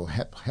clinical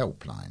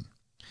helpline.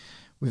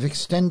 We've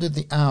extended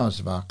the hours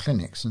of our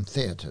clinics and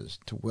theatres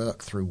to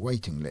work through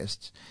waiting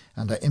lists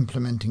and are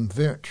implementing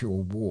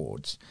virtual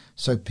wards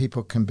so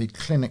people can be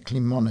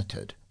clinically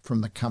monitored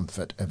from the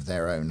comfort of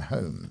their own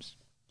homes.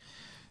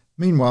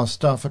 Meanwhile,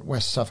 staff at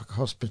West Suffolk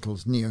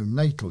Hospital's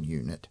neonatal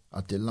unit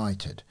are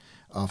delighted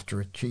after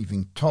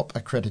achieving top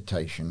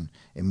accreditation,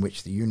 in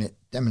which the unit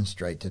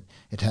demonstrated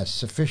it has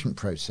sufficient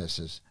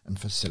processes and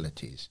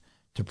facilities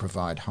to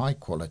provide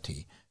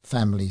high-quality,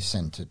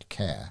 family-centred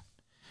care.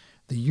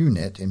 The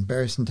unit in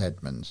Bury St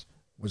Edmunds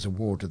was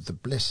awarded the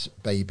Bliss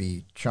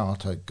Baby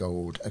Charter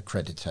Gold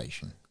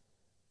accreditation.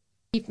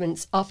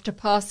 Achievements after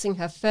passing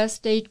her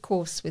first aid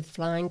course with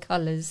flying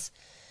colours.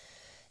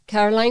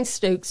 Caroline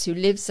Stokes, who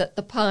lives at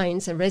The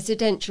Pines, a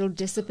residential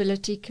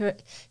disability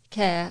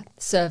care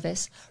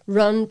service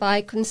run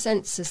by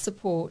Consensus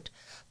Support,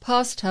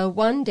 passed her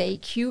one-day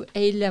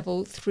QA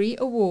Level 3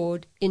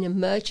 award in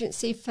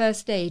emergency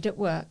first aid at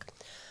work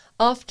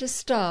after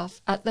staff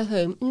at the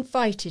home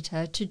invited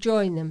her to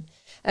join them,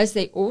 as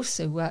they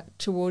also worked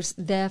towards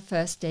their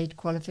first aid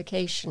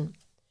qualification.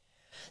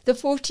 The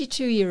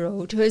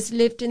 42-year-old, who has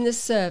lived in the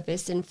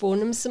service in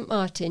Fornham St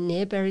Martin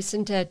near Bury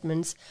St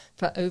Edmunds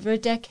for over a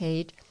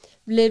decade,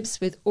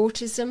 lives with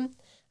autism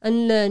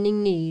and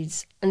learning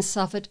needs and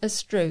suffered a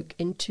stroke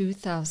in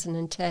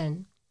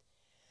 2010.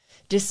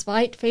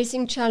 Despite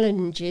facing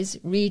challenges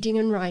reading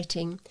and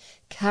writing,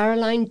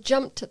 Caroline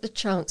jumped at the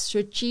chance to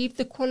achieve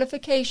the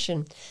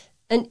qualification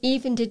and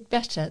even did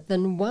better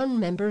than one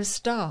member of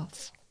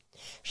staff.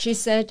 She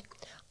said,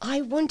 "I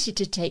wanted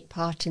to take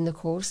part in the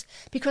course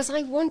because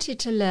I wanted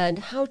to learn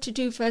how to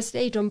do first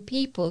aid on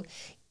people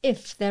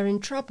if they're in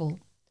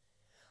trouble."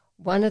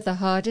 One of the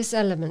hardest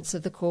elements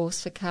of the course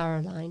for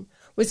Caroline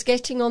was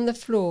getting on the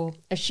floor,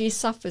 as she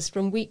suffers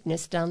from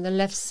weakness down the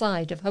left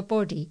side of her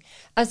body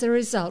as a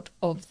result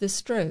of the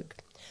stroke,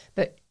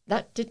 but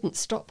that didn't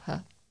stop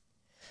her.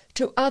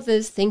 To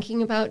others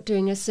thinking about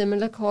doing a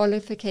similar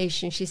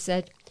qualification, she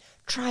said,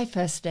 "Try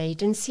first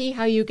aid and see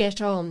how you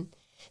get on.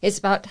 It's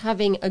about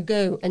having a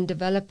go and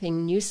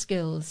developing new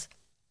skills."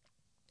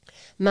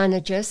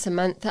 Manager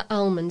Samantha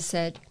Allman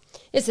said,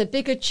 "It's a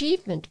big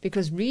achievement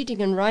because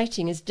reading and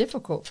writing is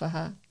difficult for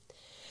her.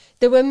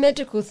 There were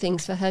medical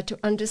things for her to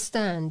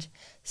understand,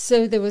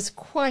 so there was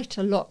quite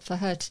a lot for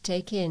her to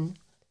take in.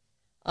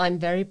 I'm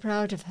very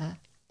proud of her.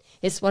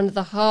 It's one of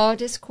the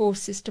hardest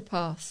courses to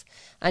pass,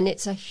 and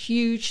it's a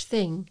huge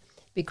thing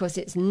because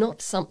it's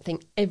not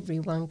something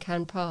everyone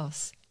can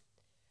pass."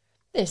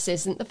 This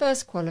isn't the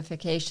first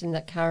qualification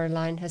that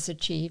Caroline has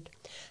achieved.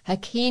 Her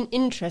keen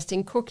interest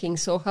in cooking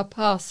saw her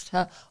pass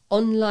her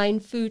online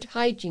food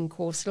hygiene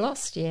course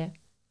last year.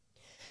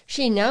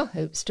 She now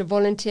hopes to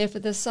volunteer for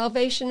the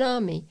Salvation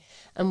Army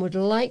and would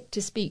like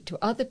to speak to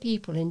other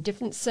people in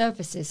different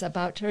services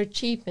about her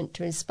achievement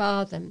to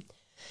inspire them.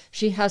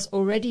 She has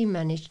already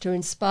managed to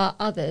inspire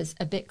others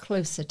a bit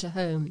closer to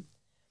home.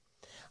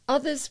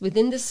 Others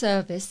within the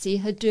service see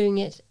her doing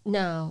it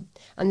now,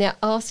 and they're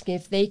asking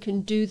if they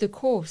can do the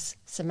course,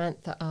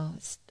 Samantha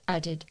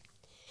added.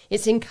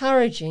 It's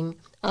encouraging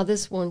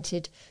others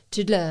wanted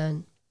to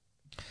learn.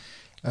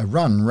 A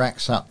run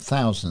racks up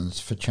thousands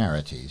for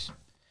charities.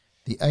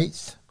 The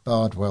 8th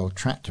Bardwell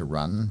Tractor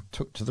Run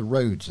took to the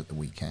roads at the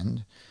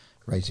weekend,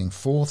 raising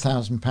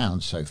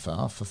 £4,000 so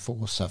far for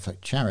 4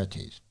 Suffolk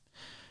charities.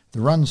 The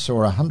run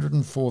saw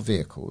 104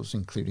 vehicles,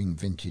 including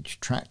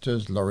vintage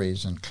tractors,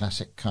 lorries and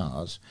classic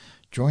cars,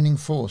 joining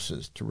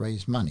forces to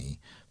raise money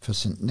for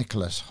St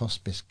Nicholas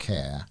Hospice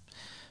Care,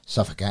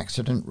 Suffolk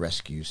Accident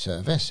Rescue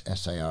Service,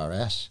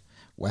 SARS,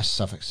 West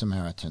Suffolk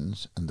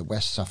Samaritans and the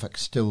West Suffolk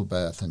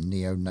Stillbirth and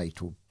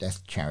Neonatal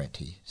Death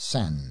Charity,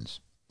 SANS.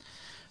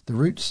 The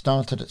route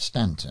started at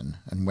Stanton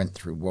and went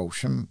through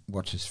Walsham,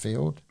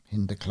 Wattisfield,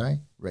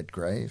 Hinderclay,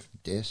 Redgrave,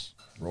 Diss,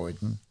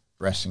 Roydon,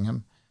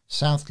 Bressingham,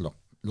 South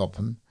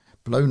Lopham,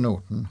 Blow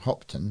Norton,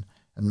 Hopton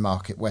and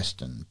Market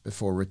Weston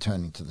before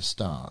returning to the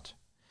start.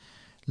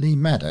 Lee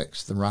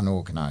Maddox, the run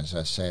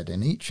organiser, said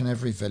in each and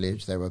every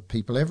village there were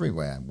people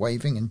everywhere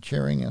waving and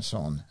cheering us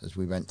on as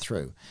we went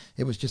through.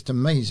 It was just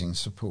amazing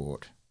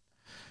support.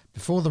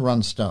 Before the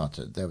run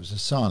started, there was a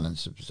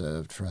silence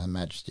observed for Her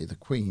Majesty the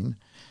Queen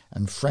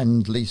and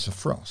friend Lisa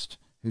Frost,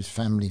 whose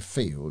family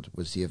field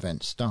was the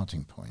event's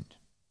starting point.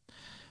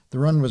 The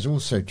run was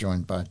also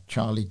joined by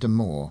Charlie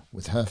D'Amour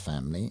with her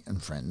family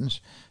and friends,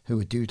 who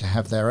were due to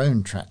have their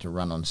own tractor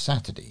run on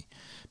Saturday,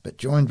 but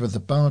joined with the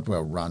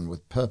Bardwell run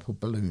with purple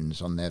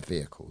balloons on their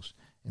vehicles,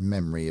 in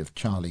memory of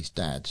Charlie's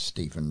dad,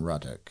 Stephen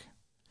Ruddock.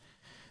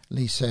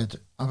 Lee said,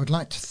 "I would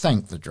like to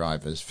thank the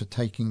drivers for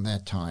taking their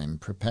time,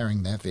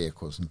 preparing their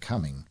vehicles and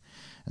coming,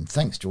 and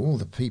thanks to all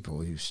the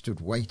people who stood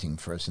waiting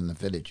for us in the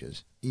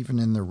villages, even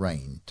in the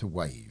rain, to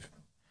wave.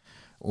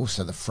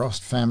 Also the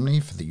Frost family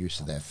for the use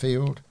of their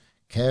field,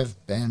 Kev,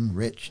 Ben,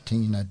 Rich,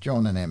 Tina,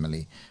 John and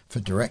Emily for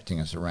directing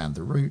us around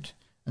the route,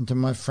 and to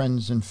my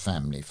friends and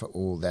family for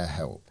all their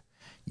help.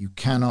 You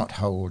cannot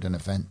hold an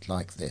event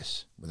like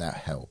this without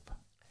help."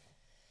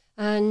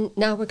 And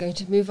now we're going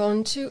to move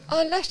on to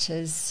our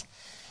letters.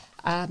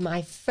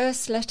 My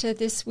first letter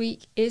this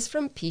week is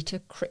from Peter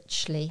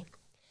Critchley,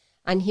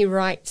 and he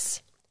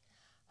writes,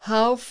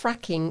 "How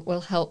fracking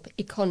will help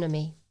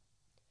economy.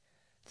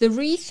 The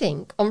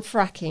rethink on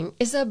fracking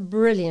is a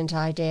brilliant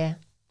idea.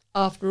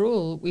 After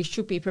all, we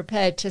should be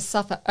prepared to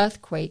suffer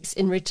earthquakes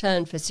in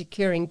return for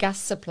securing gas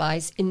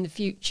supplies in the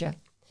future.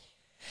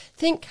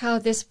 Think how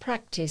this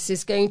practice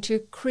is going to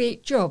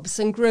create jobs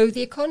and grow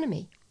the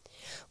economy.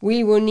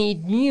 We will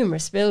need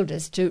numerous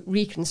builders to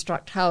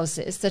reconstruct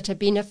houses that have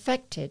been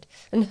affected,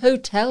 and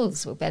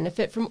hotels will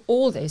benefit from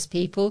all those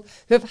people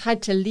who have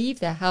had to leave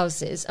their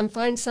houses and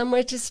find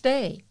somewhere to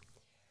stay.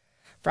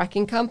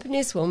 Fracking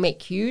companies will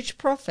make huge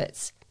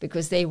profits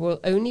because they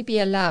will only be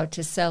allowed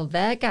to sell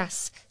their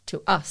gas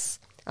to us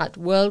at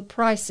world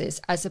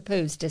prices as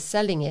opposed to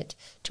selling it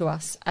to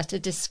us at a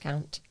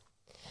discount."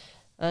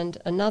 And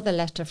another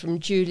letter from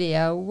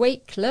Julia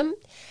Wakelam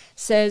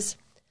says,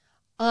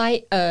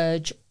 "I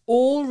urge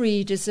all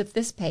readers of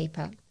this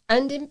paper,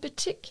 and in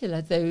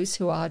particular those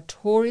who are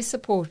Tory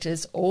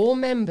supporters or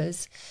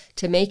members,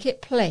 to make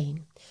it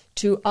plain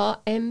to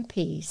our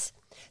MPs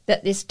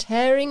that this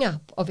tearing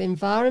up of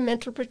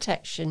environmental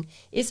protection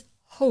is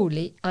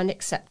wholly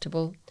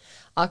unacceptable.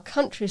 Our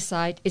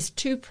countryside is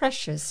too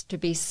precious to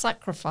be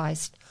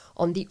sacrificed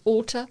on the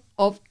altar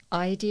of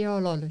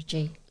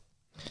ideology."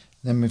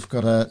 Then we've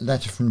got a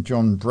letter from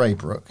John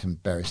Braybrook in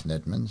Bury St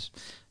Edmunds,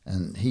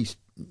 and he's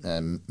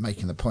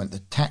making the point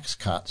that tax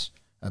cuts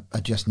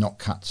are just not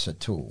cuts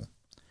at all.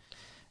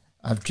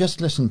 "I've just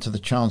listened to the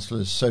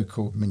Chancellor's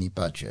so-called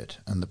mini-budget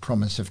and the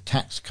promise of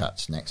tax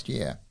cuts next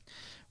year.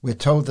 We're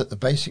told that the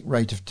basic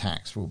rate of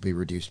tax will be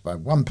reduced by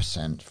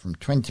 1% from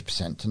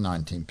 20% to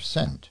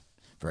 19%.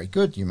 Very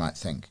good, you might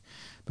think.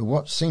 But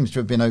what seems to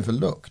have been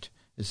overlooked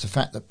is the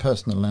fact that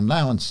personal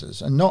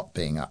allowances are not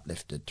being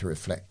uplifted to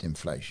reflect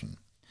inflation.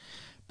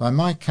 By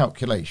my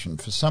calculation,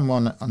 for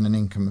someone on an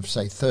income of,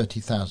 say,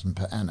 £30,000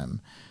 per annum,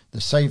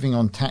 the saving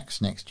on tax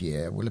next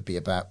year will be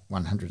about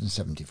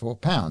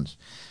 £174,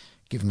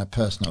 given a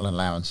personal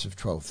allowance of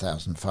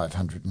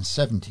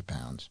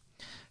 £12,570.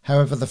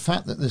 However, the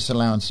fact that this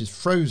allowance is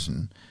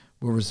frozen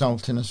will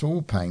result in us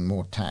all paying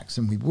more tax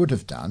than we would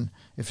have done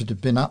if it had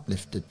been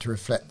uplifted to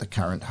reflect the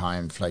current high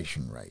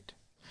inflation rate.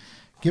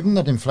 Given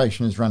that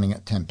inflation is running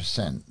at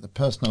 10%, the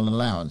personal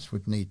allowance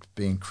would need to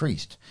be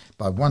increased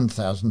by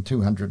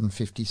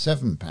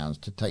 £1,257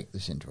 to take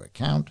this into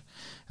account,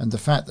 and the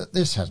fact that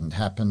this hasn't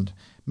happened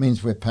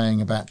means we're paying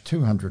about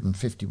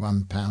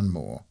 £251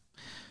 more.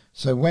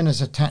 So when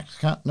is a tax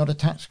cut not a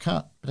tax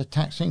cut, but a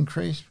tax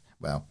increase?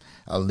 Well,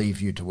 I'll leave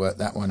you to work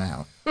that one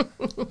out."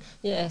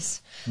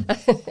 Yes.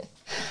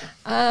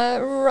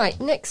 Right,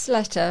 next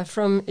letter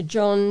from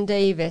John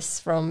Davis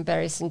from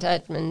Bury St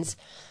Edmunds,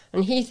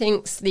 and he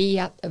thinks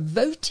the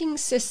voting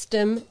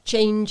system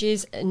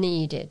changes are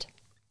needed.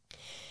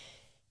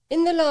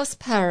 In the last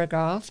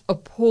paragraph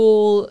of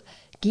Paul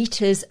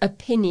Gita's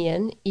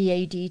opinion,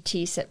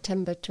 EADT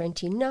September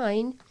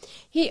 29,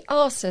 he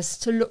asks us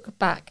to look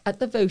back at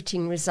the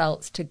voting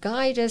results to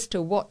guide us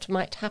to what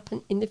might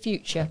happen in the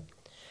future.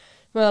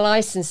 Well, I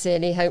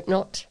sincerely hope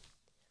not.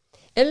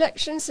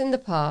 Elections in the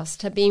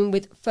past have been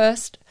with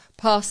first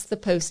past the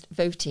post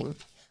voting,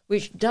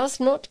 which does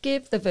not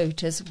give the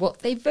voters what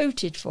they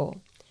voted for,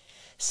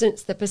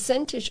 since the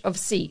percentage of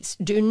seats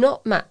do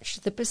not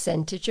match the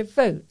percentage of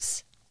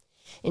votes.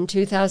 In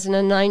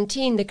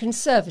 2019, the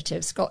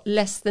Conservatives got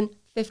less than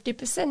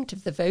 50%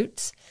 of the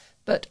votes,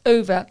 but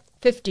over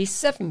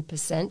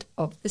 57%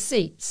 of the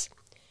seats.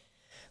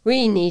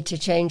 We need to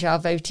change our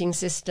voting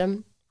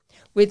system.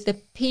 With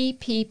the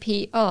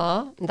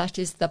PPPR, that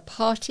is the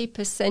Party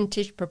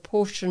Percentage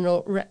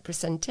Proportional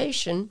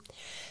Representation,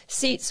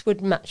 seats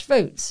would match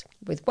votes,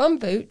 with one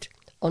vote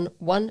on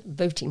one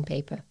voting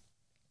paper.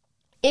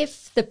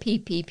 If the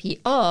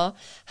PPPR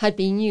had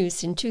been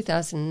used in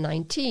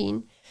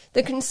 2019,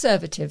 the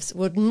Conservatives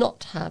would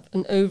not have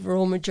an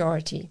overall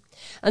majority,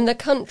 and the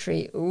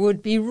country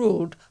would be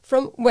ruled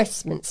from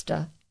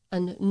Westminster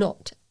and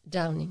not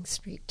Downing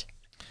Street.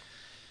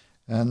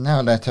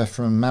 Now a letter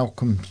from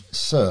Malcolm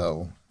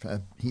Searle.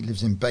 He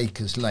lives in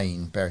Baker's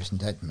Lane, Bury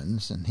St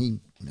Edmunds, and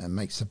he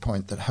makes the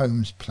point that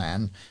Holmes'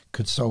 plan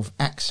could solve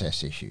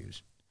access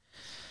issues.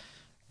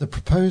 The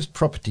proposed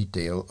property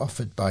deal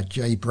offered by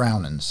J.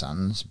 Brown and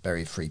Sons,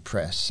 Bury Free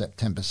Press,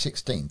 September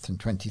 16th and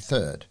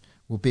 23rd,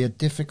 will be a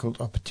difficult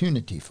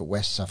opportunity for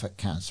West Suffolk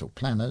Council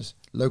planners,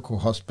 local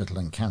hospital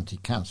and county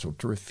council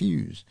to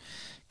refuse,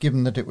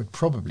 given that it would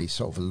probably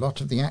solve a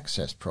lot of the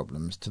access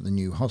problems to the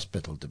new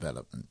hospital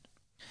development.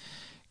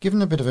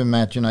 Given a bit of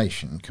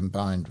imagination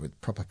combined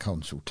with proper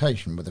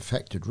consultation with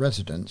affected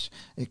residents,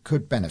 it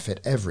could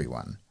benefit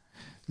everyone.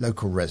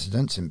 Local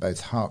residents in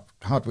both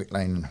Hardwick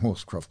Lane and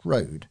Horsecroft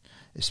Road,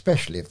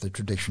 especially if the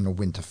traditional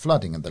winter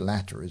flooding of the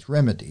latter is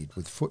remedied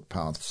with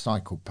footpaths,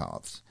 cycle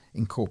paths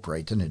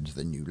incorporated into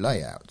the new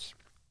layouts.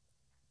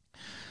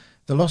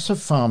 The loss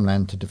of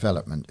farmland to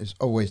development is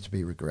always to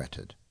be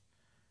regretted.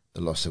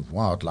 The loss of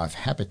wildlife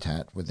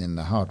habitat within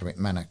the Hardwick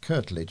Manor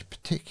curtilage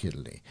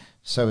particularly,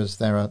 so as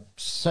there are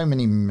so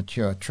many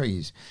mature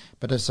trees,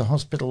 but as the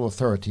hospital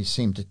authorities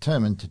seem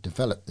determined to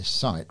develop this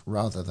site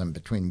rather than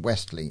between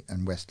Westley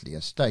and Westley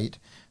Estate,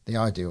 the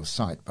ideal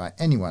site by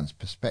anyone's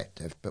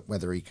perspective, but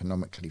whether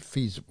economically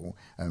feasible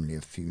only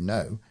a few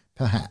know,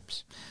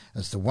 perhaps.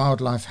 As the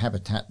wildlife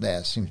habitat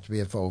there seems to be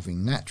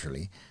evolving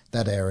naturally,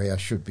 that area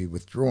should be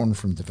withdrawn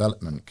from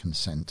development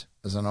consent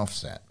as an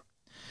offset.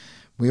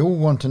 We all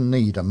want and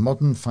need a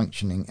modern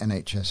functioning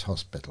NHS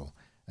hospital,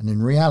 and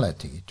in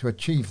reality, to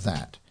achieve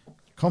that,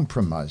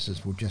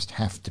 compromises will just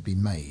have to be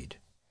made.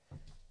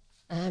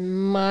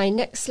 My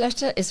next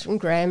letter is from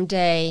Graham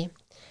Day,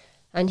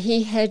 and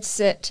he heads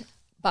it,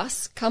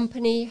 Bus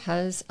Company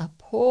has a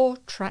poor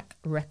track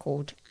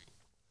record.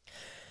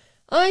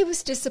 I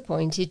was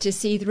disappointed to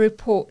see the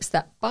reports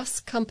that Bus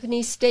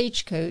Company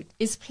Stagecoach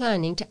is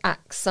planning to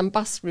axe some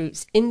bus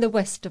routes in the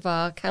west of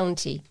our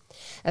county,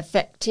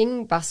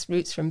 affecting bus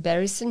routes from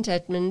Bury St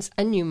Edmunds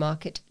and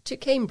Newmarket to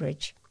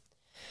Cambridge.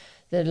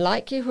 The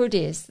likelihood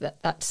is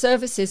that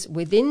services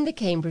within the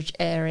Cambridge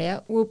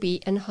area will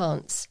be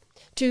enhanced,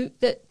 to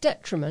the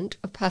detriment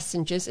of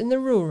passengers in the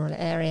rural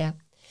area,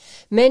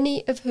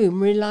 many of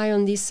whom rely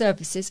on these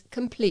services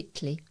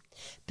completely,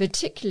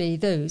 particularly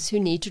those who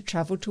need to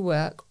travel to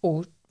work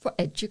or for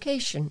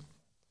education.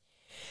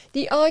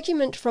 The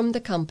argument from the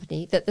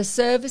company that the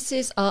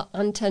services are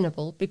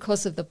untenable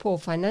because of the poor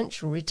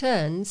financial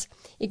returns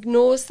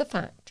ignores the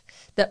fact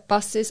that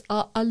buses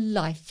are a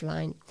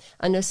lifeline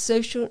and a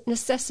social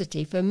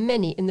necessity for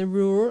many in the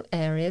rural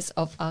areas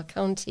of our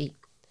county.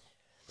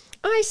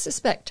 I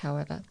suspect,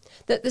 however,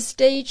 that the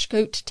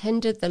Stagecoach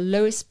tendered the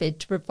lowest bid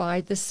to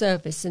provide the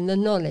service in the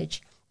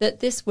knowledge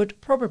that this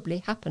would probably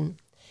happen.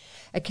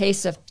 A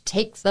case of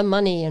take the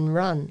money and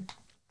run.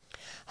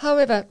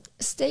 However,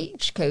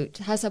 Stagecoach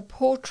has a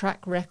poor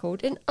track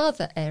record in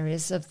other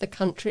areas of the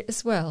country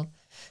as well,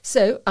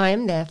 so I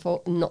am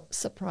therefore not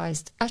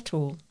surprised at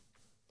all.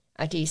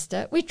 At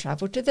Easter, we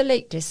travelled to the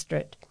Lake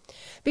District.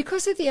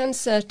 Because of the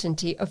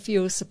uncertainty of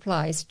fuel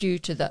supplies due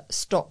to the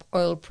Stop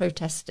Oil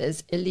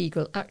protesters'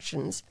 illegal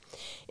actions,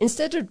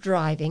 instead of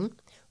driving,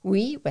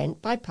 we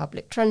went by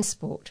public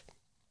transport.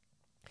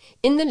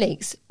 In the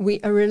Lakes,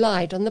 we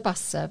relied on the bus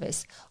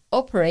service,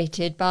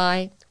 operated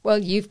by, well,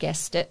 you've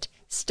guessed it,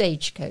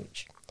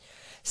 Stagecoach.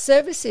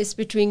 Services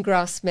between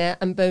Grasmere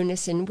and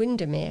Bowness in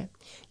Windermere,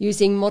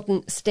 using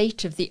modern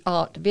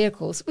state-of-the-art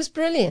vehicles, was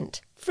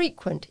brilliant,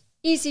 frequent,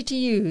 easy to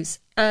use,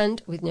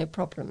 and with no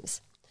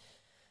problems.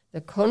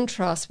 The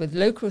contrast with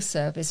local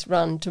service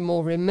run to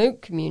more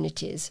remote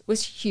communities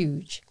was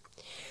huge.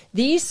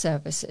 These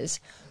services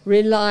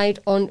relied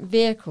on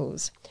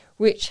vehicles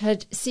which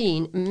had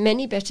seen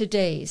many better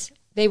days.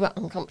 They were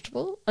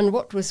uncomfortable, and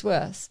what was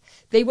worse,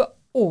 they were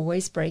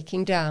always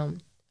breaking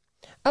down.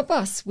 A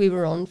bus we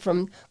were on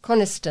from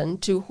Coniston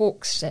to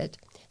Hawkstead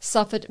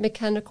suffered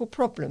mechanical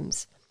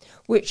problems,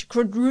 which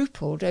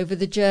quadrupled over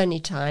the journey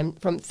time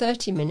from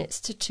 30 minutes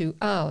to 2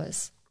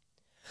 hours.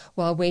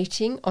 While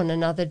waiting on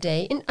another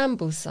day in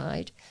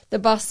Ambleside, the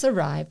bus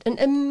arrived and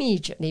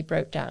immediately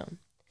broke down.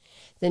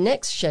 The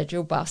next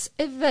scheduled bus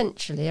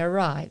eventually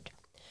arrived.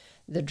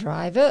 The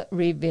driver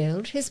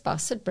revealed his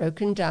bus had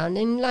broken down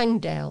in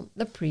Langdale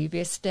the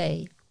previous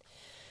day.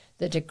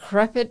 The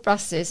decrepit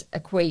buses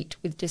equate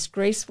with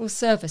disgraceful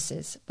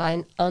services by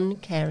an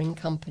uncaring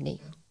company.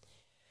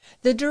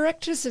 The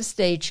directors of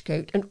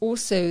Stagecoach and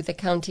also the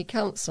county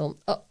council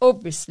are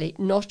obviously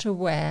not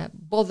aware,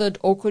 bothered,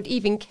 or could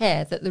even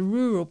care that the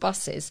rural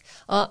buses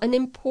are an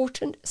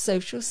important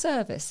social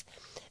service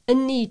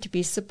and need to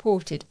be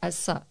supported as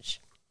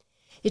such.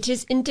 It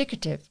is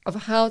indicative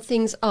of how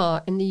things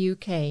are in the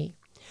UK.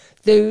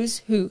 Those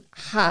who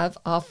have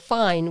are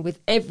fine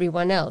with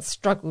everyone else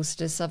struggles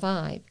to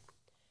survive.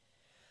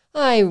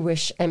 I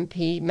wish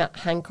MP Matt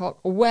Hancock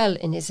well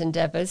in his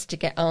endeavours to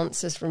get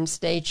answers from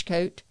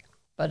Stagecoach,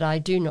 but I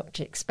do not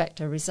expect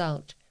a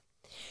result.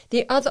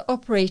 The other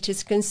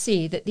operators can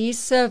see that these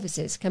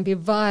services can be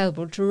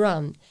viable to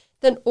run,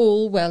 then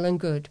all well and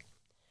good.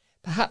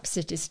 Perhaps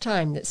it is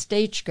time that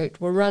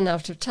Stagecoach will run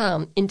out of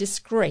town in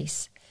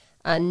disgrace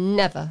and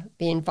never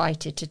be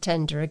invited to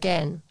tender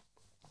again.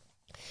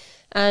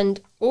 And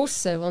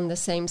also on the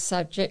same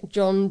subject,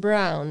 John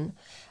Brown,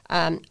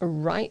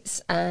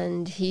 writes,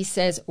 and he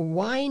says,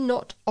 why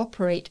not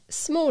operate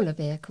smaller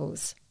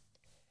vehicles?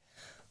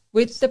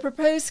 With the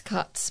proposed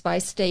cuts by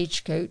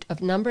Stagecoach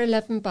of number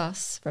 11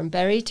 bus from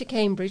Bury to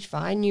Cambridge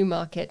via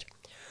Newmarket,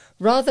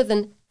 rather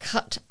than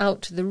cut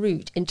out the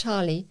route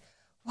entirely,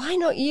 why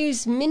not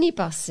use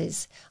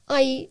minibuses,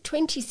 i.e.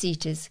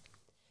 20-seaters?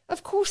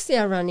 Of course they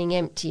are running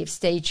empty if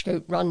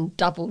Stagecoach run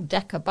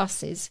double-decker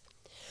buses.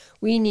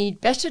 We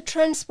need better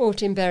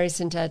transport in Bury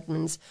St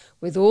Edmunds,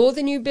 with all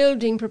the new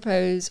building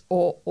proposed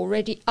or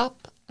already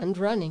up and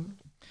running.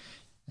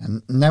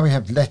 And now we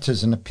have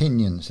letters and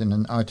opinions in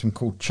an item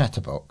called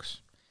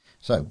Chatterbox.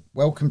 So,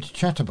 welcome to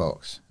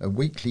Chatterbox, a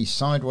weekly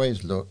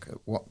sideways look at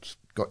what's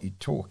got you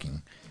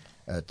talking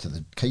to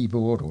the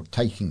keyboard, or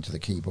taking to the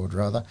keyboard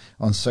rather,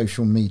 on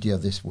social media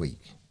this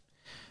week.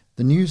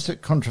 The news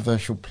that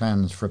controversial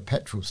plans for a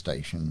petrol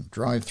station,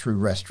 drive-through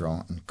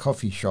restaurant and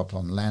coffee shop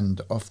on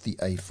land off the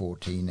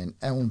A14 in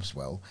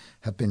Elmswell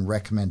have been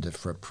recommended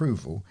for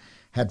approval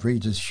had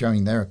readers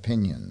showing their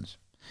opinions.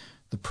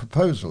 The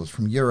proposals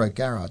from Euro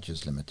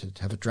Garages Limited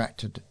have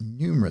attracted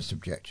numerous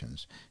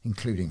objections,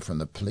 including from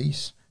the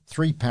police,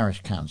 3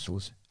 parish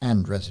councils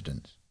and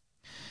residents.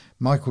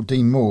 Michael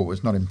Dean Moore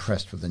was not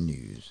impressed with the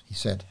news. He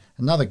said,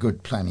 "Another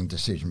good planning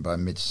decision by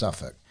Mid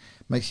Suffolk.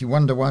 Makes you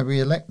wonder why we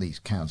elect these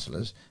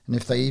councillors and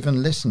if they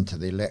even listen to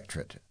the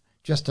electorate.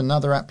 Just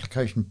another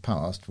application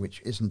passed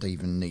which isn't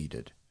even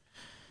needed."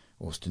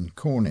 Austin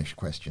Cornish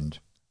questioned,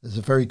 "There's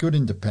a very good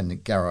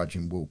independent garage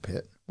in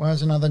Woolpit. Why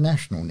is another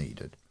national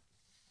needed?"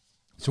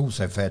 It's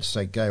also fair to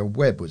say Gail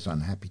Webb was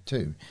unhappy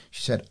too.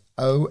 She said,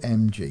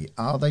 "OMG,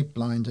 are they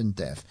blind and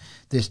deaf?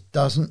 This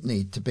doesn't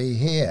need to be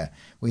here.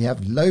 We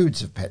have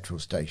loads of petrol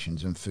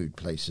stations and food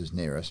places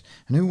near us,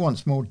 and who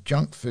wants more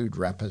junk food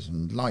wrappers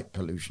and light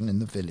pollution in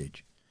the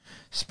village?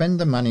 Spend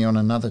the money on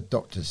another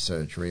doctor's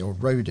surgery or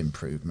road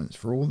improvements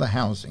for all the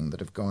housing that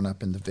have gone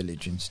up in the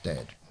village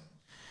instead."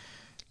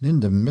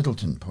 Linda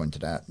Middleton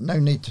pointed out, no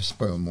need to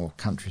spoil more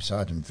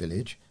countryside and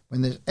village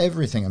when there's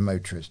everything a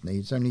motorist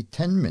needs only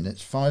 10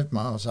 minutes 5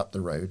 miles up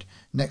the road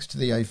next to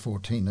the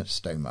A14 at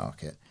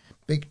Stowmarket.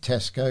 Big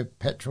Tesco,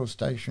 petrol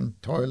station,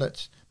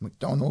 toilets,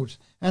 McDonald's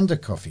and a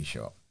coffee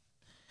shop.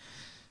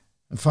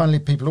 And finally,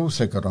 people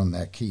also got on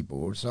their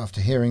keyboards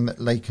after hearing that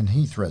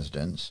Lakenheath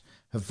residents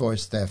have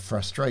voiced their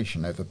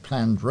frustration over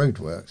planned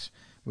roadworks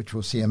which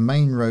will see a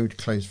main road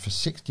closed for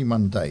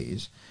 61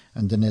 days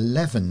and an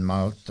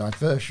 11-mile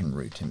diversion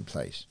route in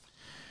place.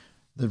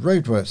 The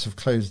roadworks have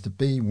closed the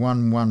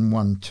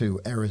B1112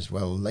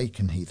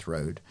 Ereswell-Lakenheath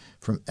Road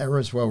from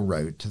Ereswell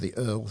Road to the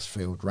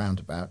Earlsfield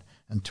roundabout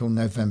until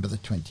November the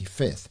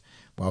 25th,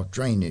 while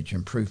drainage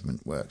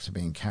improvement works are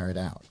being carried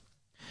out.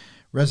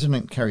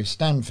 Resident Kerry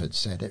Stanford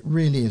said, "It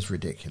really is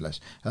ridiculous.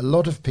 A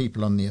lot of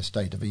people on the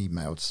estate have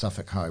emailed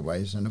Suffolk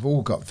Highways and have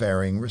all got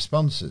varying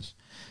responses.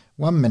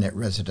 1 minute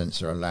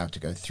residents are allowed to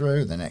go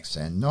through, the next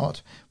they're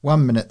not.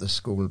 1 minute the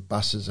school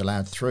bus is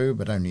allowed through,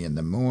 but only in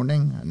the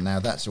morning, and now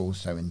that's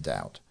also in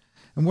doubt.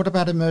 And what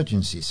about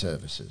emergency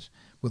services?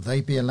 Will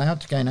they be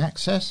allowed to gain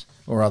access,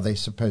 or are they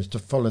supposed to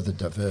follow the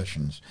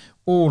diversions,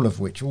 all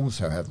of which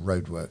also have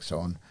roadworks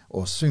on,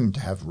 or soon to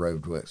have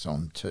roadworks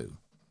on too?"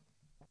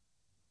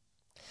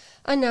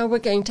 And now we're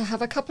going to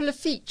have a couple of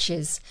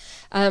features.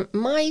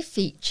 My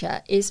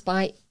feature is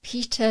by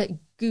Peter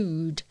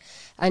Good,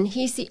 and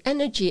he's the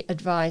energy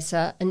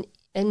advisor and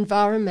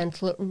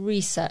environmental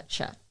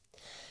researcher.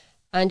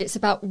 And it's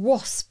about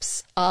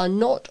wasps are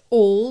not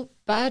all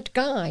bad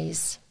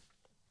guys.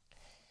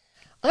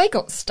 I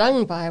got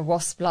stung by a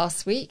wasp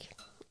last week.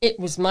 It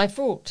was my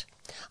fault.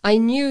 I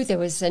knew there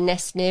was a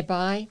nest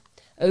nearby.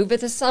 Over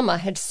the summer I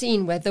had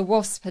seen where the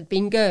wasp had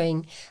been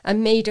going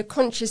and made a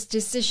conscious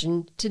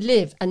decision to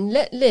live and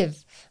let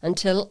live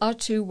until our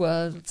two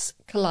worlds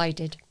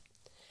collided.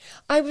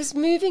 I was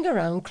moving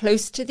around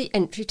close to the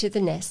entry to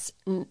the nest,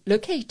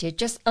 located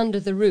just under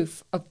the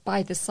roof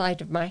by the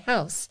side of my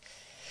house.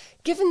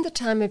 Given the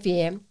time of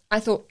year, I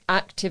thought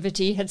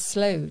activity had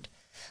slowed,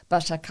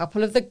 but a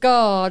couple of the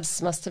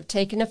guards must have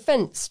taken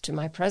offence to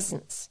my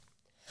presence.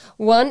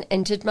 One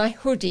entered my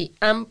hoodie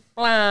and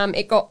blam,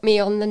 it got me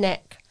on the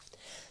neck.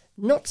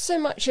 Not so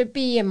much a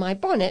bee in my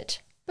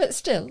bonnet, but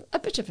still a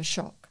bit of a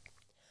shock.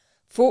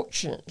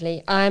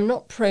 Fortunately, I am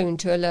not prone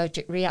to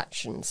allergic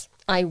reactions.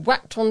 I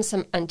whacked on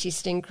some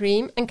anti-sting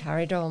cream and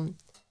carried on.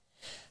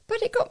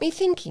 But it got me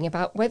thinking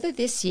about whether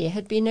this year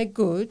had been a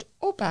good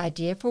or bad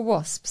year for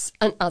wasps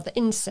and other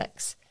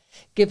insects,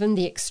 given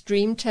the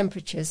extreme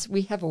temperatures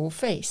we have all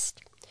faced.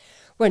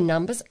 Were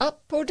numbers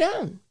up or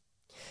down?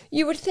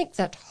 You would think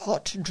that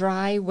hot,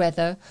 dry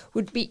weather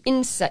would be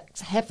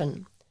insect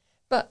heaven.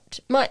 But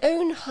my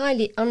own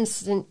highly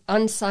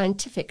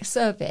unscientific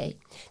survey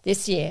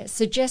this year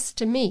suggests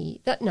to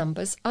me that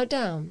numbers are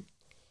down.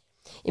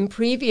 In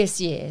previous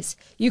years,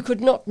 you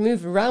could not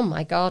move around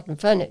my garden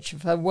furniture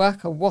for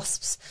worker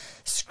wasps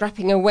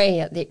scrapping away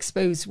at the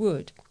exposed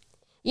wood.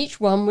 Each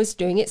one was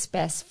doing its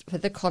best for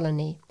the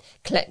colony,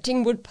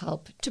 collecting wood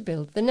pulp to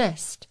build the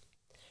nest.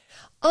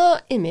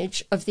 Our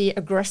image of the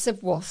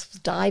aggressive wasps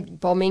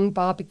dive-bombing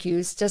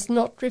barbecues does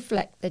not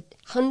reflect the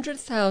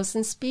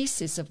 100,000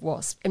 species of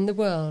wasp in the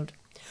world,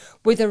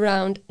 with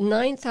around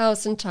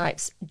 9,000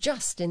 types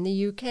just in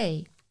the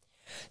UK.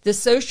 The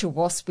social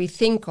wasp we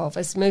think of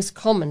as most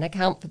common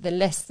account for the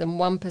less than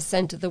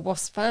 1% of the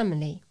wasp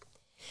family.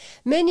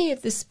 Many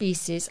of the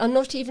species are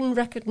not even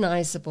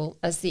recognisable,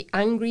 as the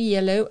angry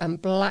yellow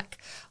and black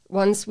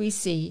ones we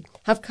see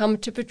have come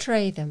to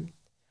portray them.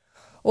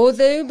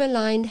 Although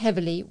maligned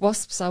heavily,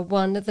 wasps are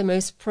one of the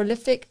most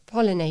prolific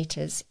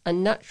pollinators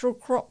and natural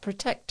crop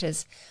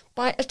protectors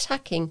by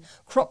attacking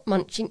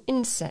crop-munching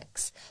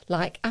insects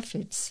like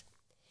aphids.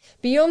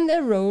 Beyond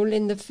their role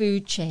in the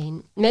food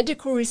chain,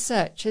 medical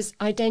research has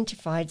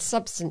identified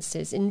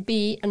substances in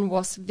bee and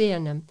wasp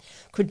venom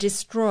could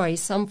destroy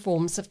some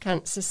forms of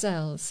cancer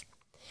cells.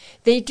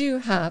 They do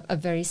have a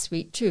very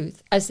sweet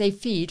tooth, as they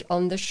feed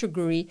on the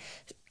sugary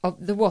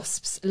of the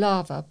wasp's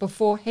larva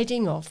before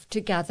heading off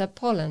to gather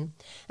pollen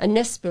and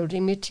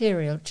nest-building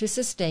material to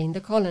sustain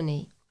the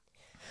colony.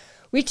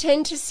 We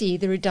tend to see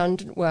the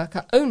redundant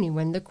worker only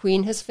when the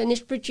queen has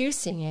finished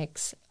producing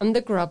eggs and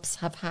the grubs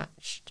have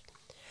hatched.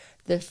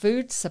 The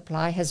food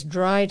supply has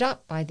dried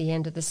up by the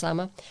end of the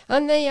summer,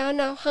 and they are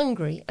now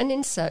hungry and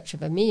in search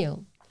of a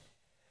meal.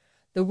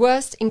 The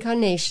worst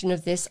incarnation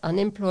of this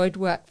unemployed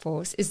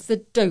workforce is the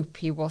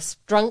dopey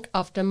wasp, drunk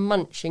after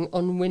munching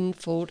on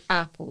windfalled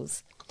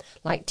apples,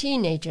 like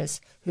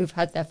teenagers who've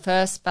had their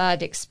first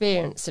bad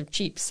experience of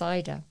cheap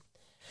cider.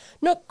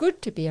 Not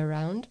good to be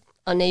around,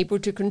 unable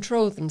to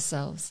control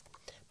themselves,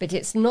 but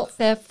it's not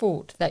their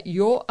fault that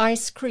your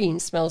ice cream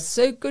smells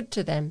so good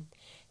to them.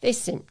 They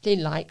simply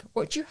like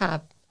what you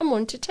have and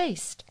want to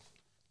taste.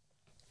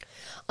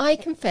 I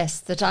confess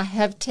that I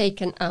have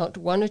taken out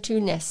 1 or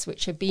 2 nests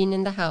which have been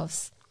in the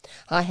house.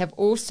 I have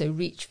also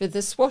reached for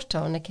the swatter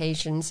on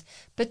occasions,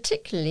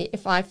 particularly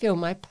if I feel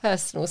my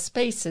personal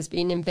space has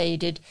been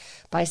invaded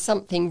by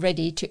something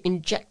ready to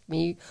inject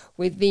me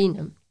with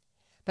venom.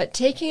 But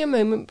taking a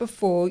moment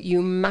before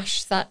you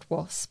mash that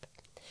wasp.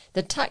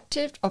 The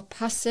tactic of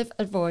passive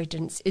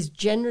avoidance is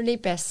generally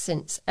best,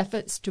 since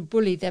efforts to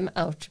bully them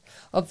out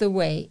of the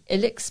way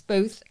elicits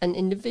both an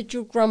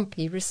individual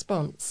grumpy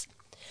response,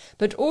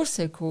 but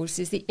also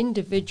causes the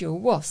individual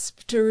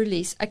wasp to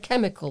release a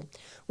chemical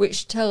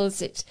which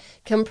tells its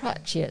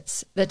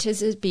compatriots that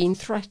it has been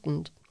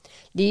threatened,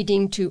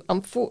 leading to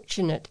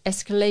unfortunate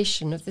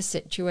escalation of the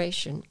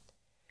situation.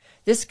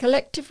 This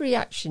collective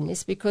reaction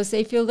is because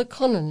they feel the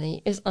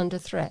colony is under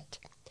threat.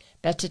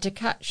 Better to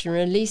catch and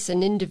release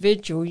an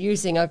individual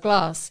using a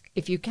glass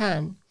if you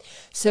can,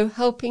 so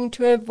helping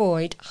to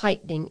avoid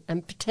heightening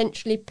and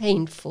potentially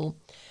painful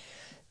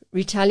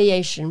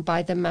retaliation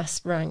by the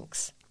massed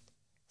ranks.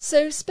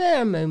 So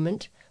spare a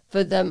moment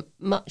for the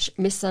much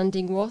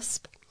missunding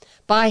wasp.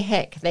 By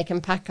heck, they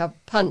can pack a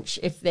punch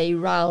if they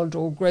riled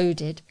or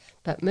goaded,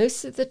 but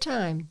most of the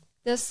time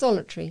they're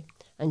solitary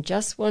and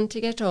just want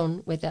to get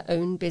on with their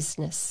own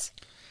business.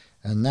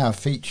 And now a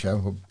feature,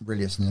 well,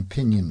 really it's an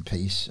opinion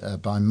piece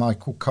by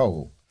Michael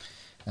Cole.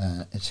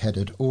 It's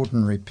headed,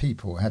 "Ordinary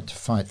People Had to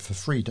Fight for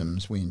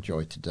Freedoms We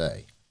Enjoy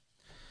Today."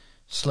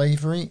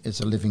 Slavery is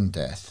a living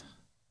death,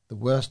 the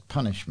worst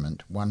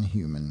punishment one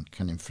human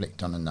can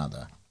inflict on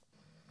another.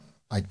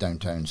 I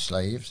don't own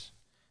slaves,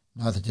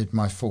 neither did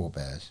my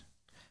forebears.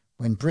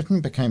 When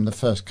Britain became the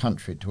first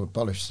country to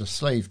abolish the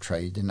slave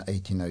trade in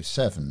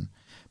 1807,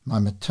 my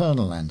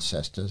maternal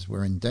ancestors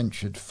were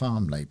indentured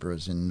farm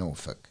labourers in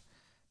Norfolk.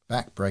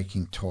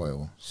 Back-breaking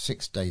toil,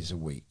 6 days a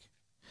week.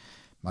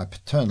 My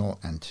paternal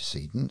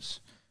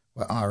antecedents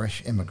were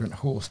Irish immigrant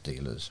horse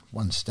dealers,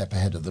 1 step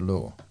ahead of the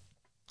law.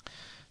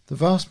 The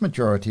vast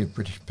majority of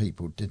British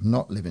people did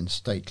not live in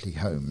stately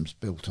homes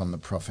built on the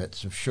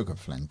profits of sugar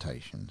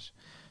plantations.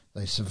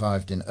 They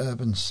survived in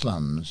urban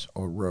slums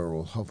or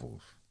rural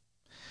hovels.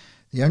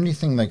 The only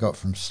thing they got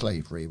from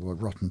slavery were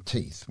rotten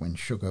teeth when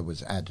sugar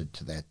was added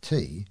to their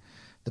tea,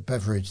 the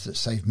beverage that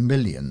saved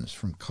millions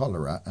from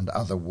cholera and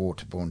other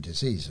waterborne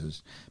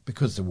diseases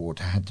because the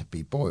water had to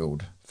be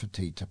boiled for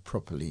tea to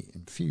properly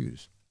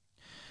infuse.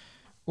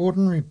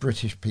 Ordinary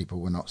British people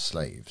were not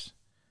slaves,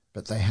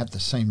 but they had the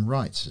same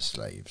rights as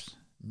slaves.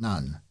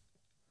 None.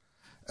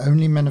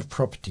 Only men of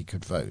property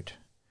could vote.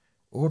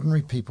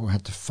 Ordinary people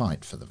had to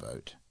fight for the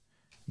vote.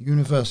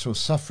 Universal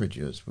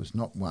suffrages was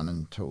not won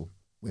until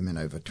women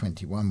over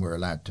 21 were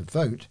allowed to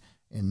vote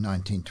in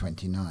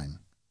 1929.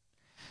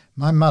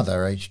 My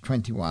mother, aged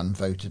 21,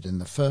 voted in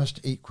the first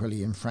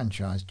equally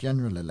enfranchised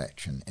general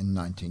election in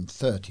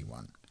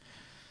 1931.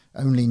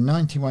 Only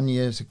 91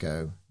 years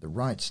ago, the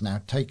rights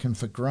now taken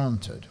for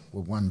granted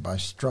were won by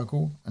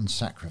struggle and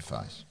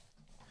sacrifice.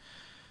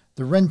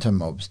 The renter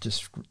mobs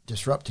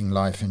disrupting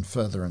life in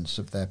furtherance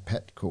of their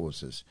pet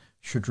causes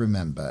should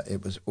remember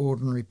it was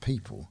ordinary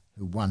people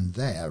who won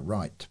their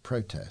right to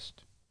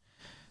protest.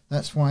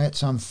 That's why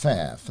it's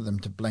unfair for them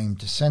to blame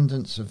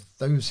descendants of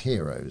those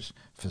heroes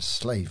for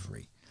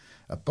slavery,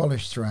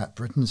 abolished throughout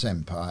Britain's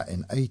empire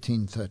in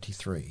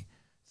 1833,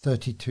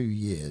 32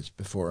 years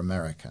before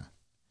America.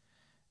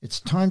 It's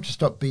time to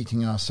stop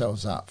beating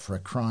ourselves up for a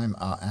crime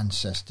our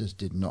ancestors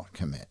did not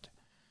commit.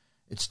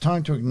 It's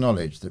time to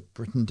acknowledge that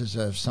Britain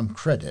deserves some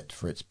credit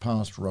for its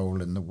past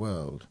role in the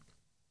world.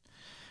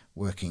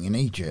 Working in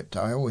Egypt,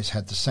 I always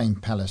had the same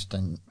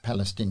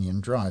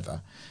Palestinian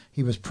driver.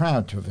 He was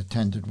proud to have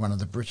attended one of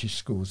the British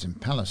schools in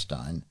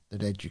Palestine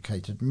that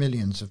educated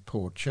millions of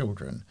poor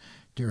children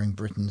during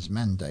Britain's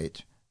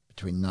mandate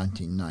between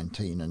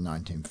 1919 and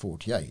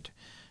 1948,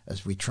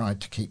 as we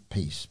tried to keep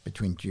peace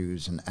between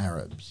Jews and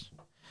Arabs.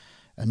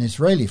 An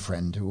Israeli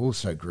friend who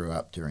also grew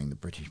up during the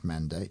British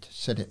mandate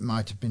said it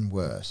might have been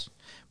worse.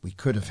 We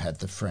could have had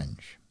the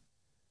French.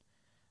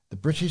 The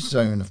British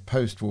zone of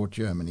post-war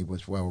Germany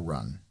was well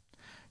run.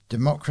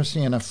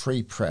 Democracy and a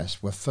free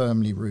press were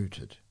firmly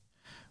rooted.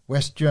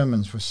 West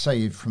Germans were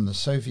saved from the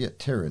Soviet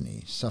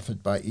tyranny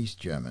suffered by East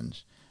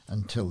Germans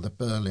until the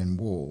Berlin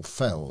Wall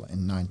fell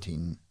in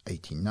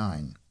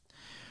 1989.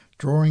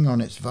 Drawing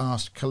on its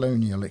vast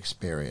colonial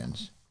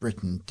experience,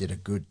 Britain did a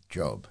good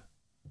job.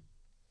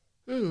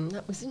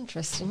 That was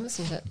interesting,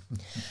 wasn't it?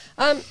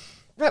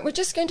 Right, we're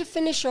just going to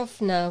finish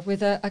off now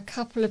with a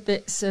couple of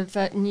bits of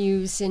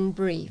news in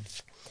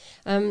brief.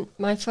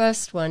 My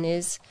first one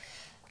is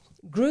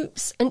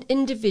groups and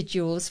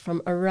individuals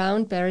from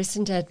around Bury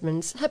St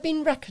Edmunds have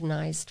been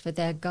recognised for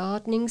their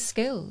gardening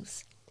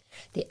skills.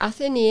 The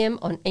Athenaeum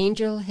on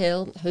Angel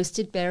Hill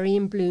hosted Berry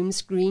and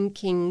Bloom's Green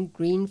King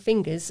Green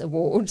Fingers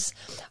Awards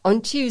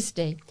on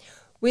Tuesday,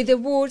 with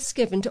awards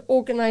given to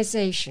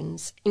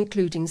organisations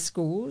including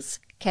schools,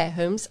 care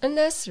homes and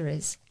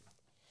nurseries.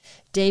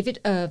 David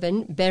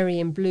Irvin, Berry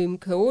and Bloom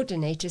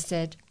coordinator,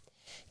 said,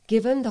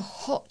 "Given the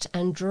hot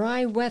and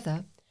dry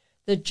weather,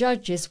 the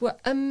judges were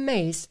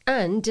amazed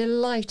and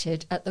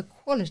delighted at the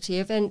quality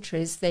of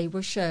entries they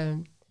were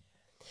shown.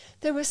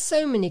 There were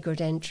so many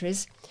good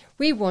entries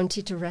we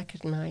wanted to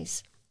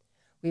recognise.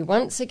 We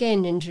once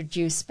again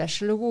introduced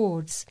special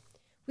awards.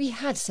 We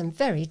had some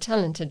very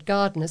talented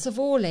gardeners of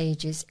all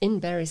ages in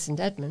Bury St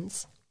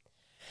Edmunds."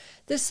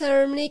 The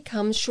ceremony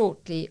comes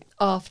shortly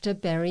after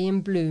Berry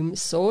and Bloom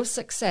saw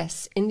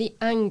success in the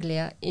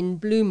Anglia in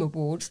Bloom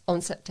Awards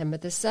on September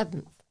the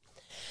 7th.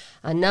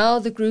 And now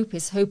the group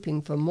is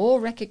hoping for more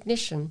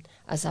recognition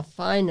as a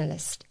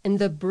finalist in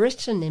the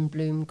Britain in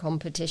Bloom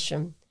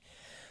competition,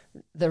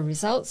 the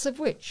results of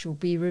which will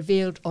be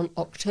revealed on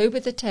October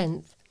the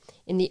 10th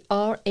in the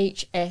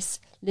RHS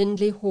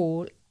Lindley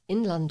Hall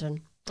in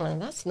London.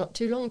 And that's not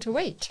too long to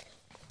wait.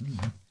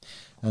 Mm-hmm.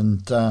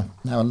 And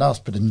now a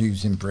last bit of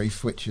news in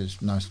brief, which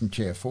is nice and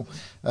cheerful.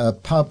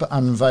 Pub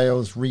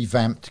unveils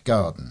revamped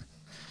garden.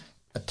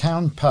 A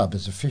town pub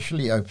has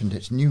officially opened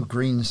its new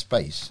green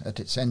space at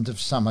its end of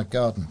summer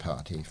garden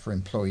party for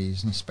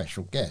employees and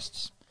special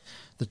guests.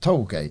 The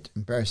Tollgate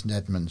in Bury St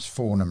Edmunds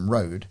Farnham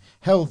Road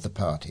held the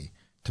party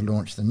to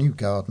launch the new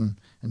garden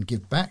and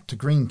give back to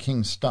Green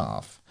King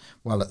staff,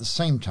 while at the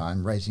same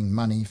time raising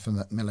money for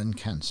Macmillan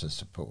Cancer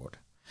Support.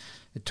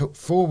 It took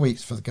 4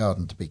 weeks for the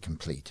garden to be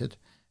completed,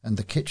 and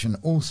the kitchen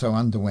also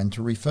underwent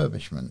a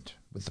refurbishment,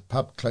 with the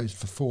pub closed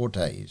for 4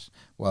 days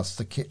whilst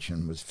the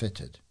kitchen was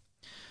fitted.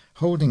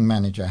 Holding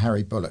manager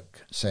Harry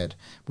Bullock said,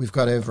 "We've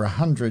got over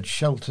 100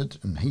 sheltered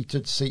and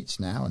heated seats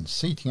now and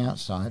seating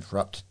outside for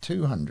up to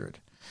 200.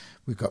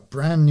 We've got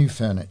brand new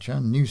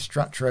furniture, new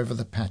structure over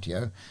the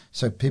patio,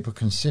 so people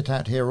can sit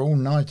out here all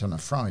night on a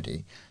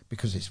Friday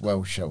because it's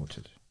well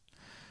sheltered.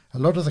 A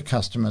lot of the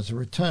customers are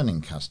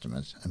returning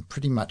customers, and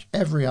pretty much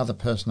every other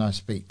person I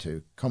speak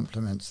to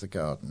compliments the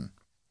garden."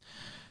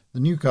 The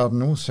new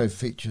garden also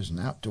features an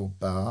outdoor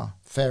bar,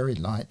 fairy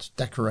lights,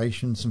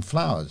 decorations and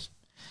flowers.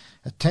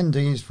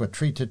 Attendees were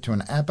treated to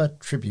an ABBA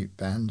tribute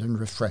band and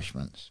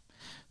refreshments.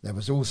 There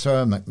was also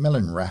a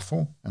Macmillan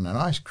raffle and an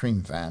ice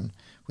cream van,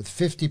 with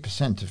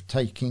 50% of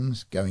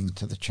takings going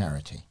to the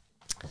charity.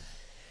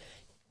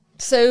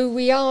 So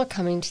we are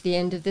coming to the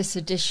end of this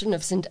edition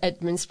of St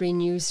Edmundsbury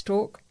News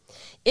Talk.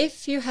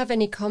 If you have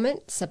any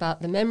comments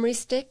about the memory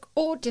stick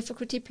or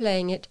difficulty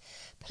playing it,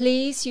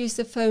 please use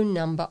the phone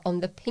number on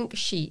the pink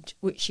sheet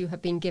which you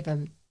have been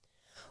given.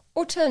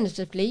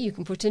 Alternatively, you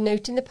can put a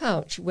note in the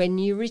pouch when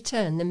you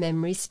return the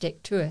memory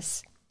stick to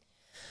us.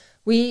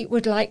 We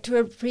would like to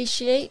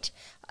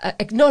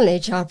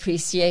acknowledge our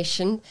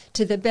appreciation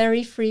to the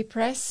Bury Free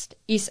Press,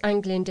 East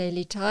Anglian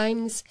Daily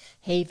Times,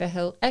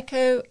 Haverhill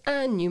Echo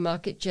and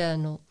Newmarket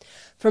Journal,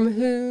 from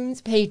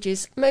whose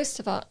pages most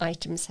of our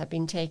items have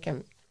been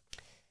taken.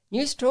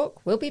 News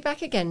Talk will be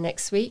back again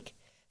next week,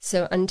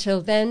 so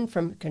until then,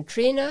 from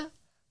Katrina,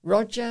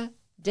 Roger,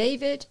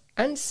 David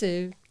and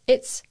Sue,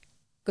 it's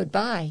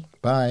goodbye.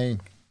 Bye.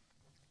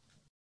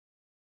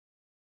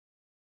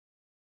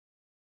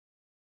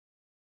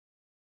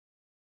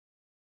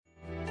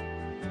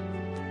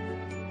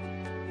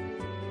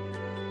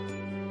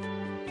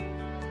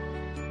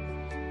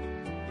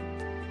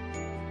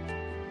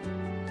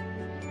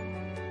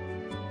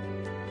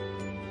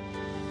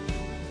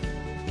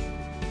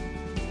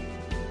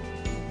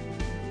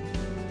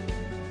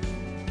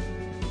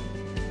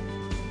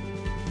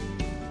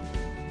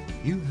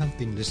 You have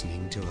been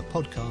listening to a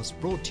podcast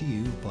brought to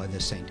you by the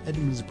St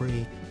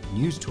Edmundsbury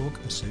News Talk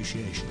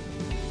Association.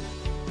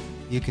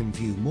 You can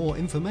view more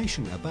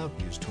information about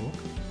News Talk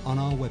on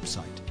our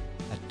website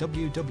at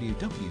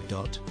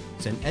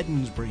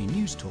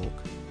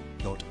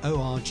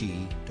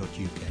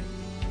www.stedmondsburynewstalk.org.uk.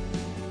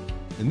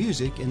 The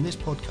music in this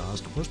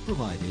podcast was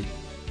provided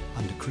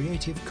under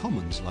Creative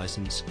Commons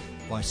license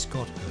by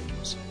Scott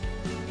Holmes.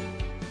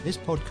 This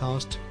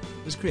podcast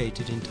was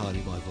created entirely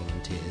by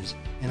volunteers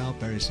in our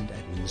Bury St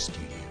Edmunds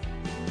studio.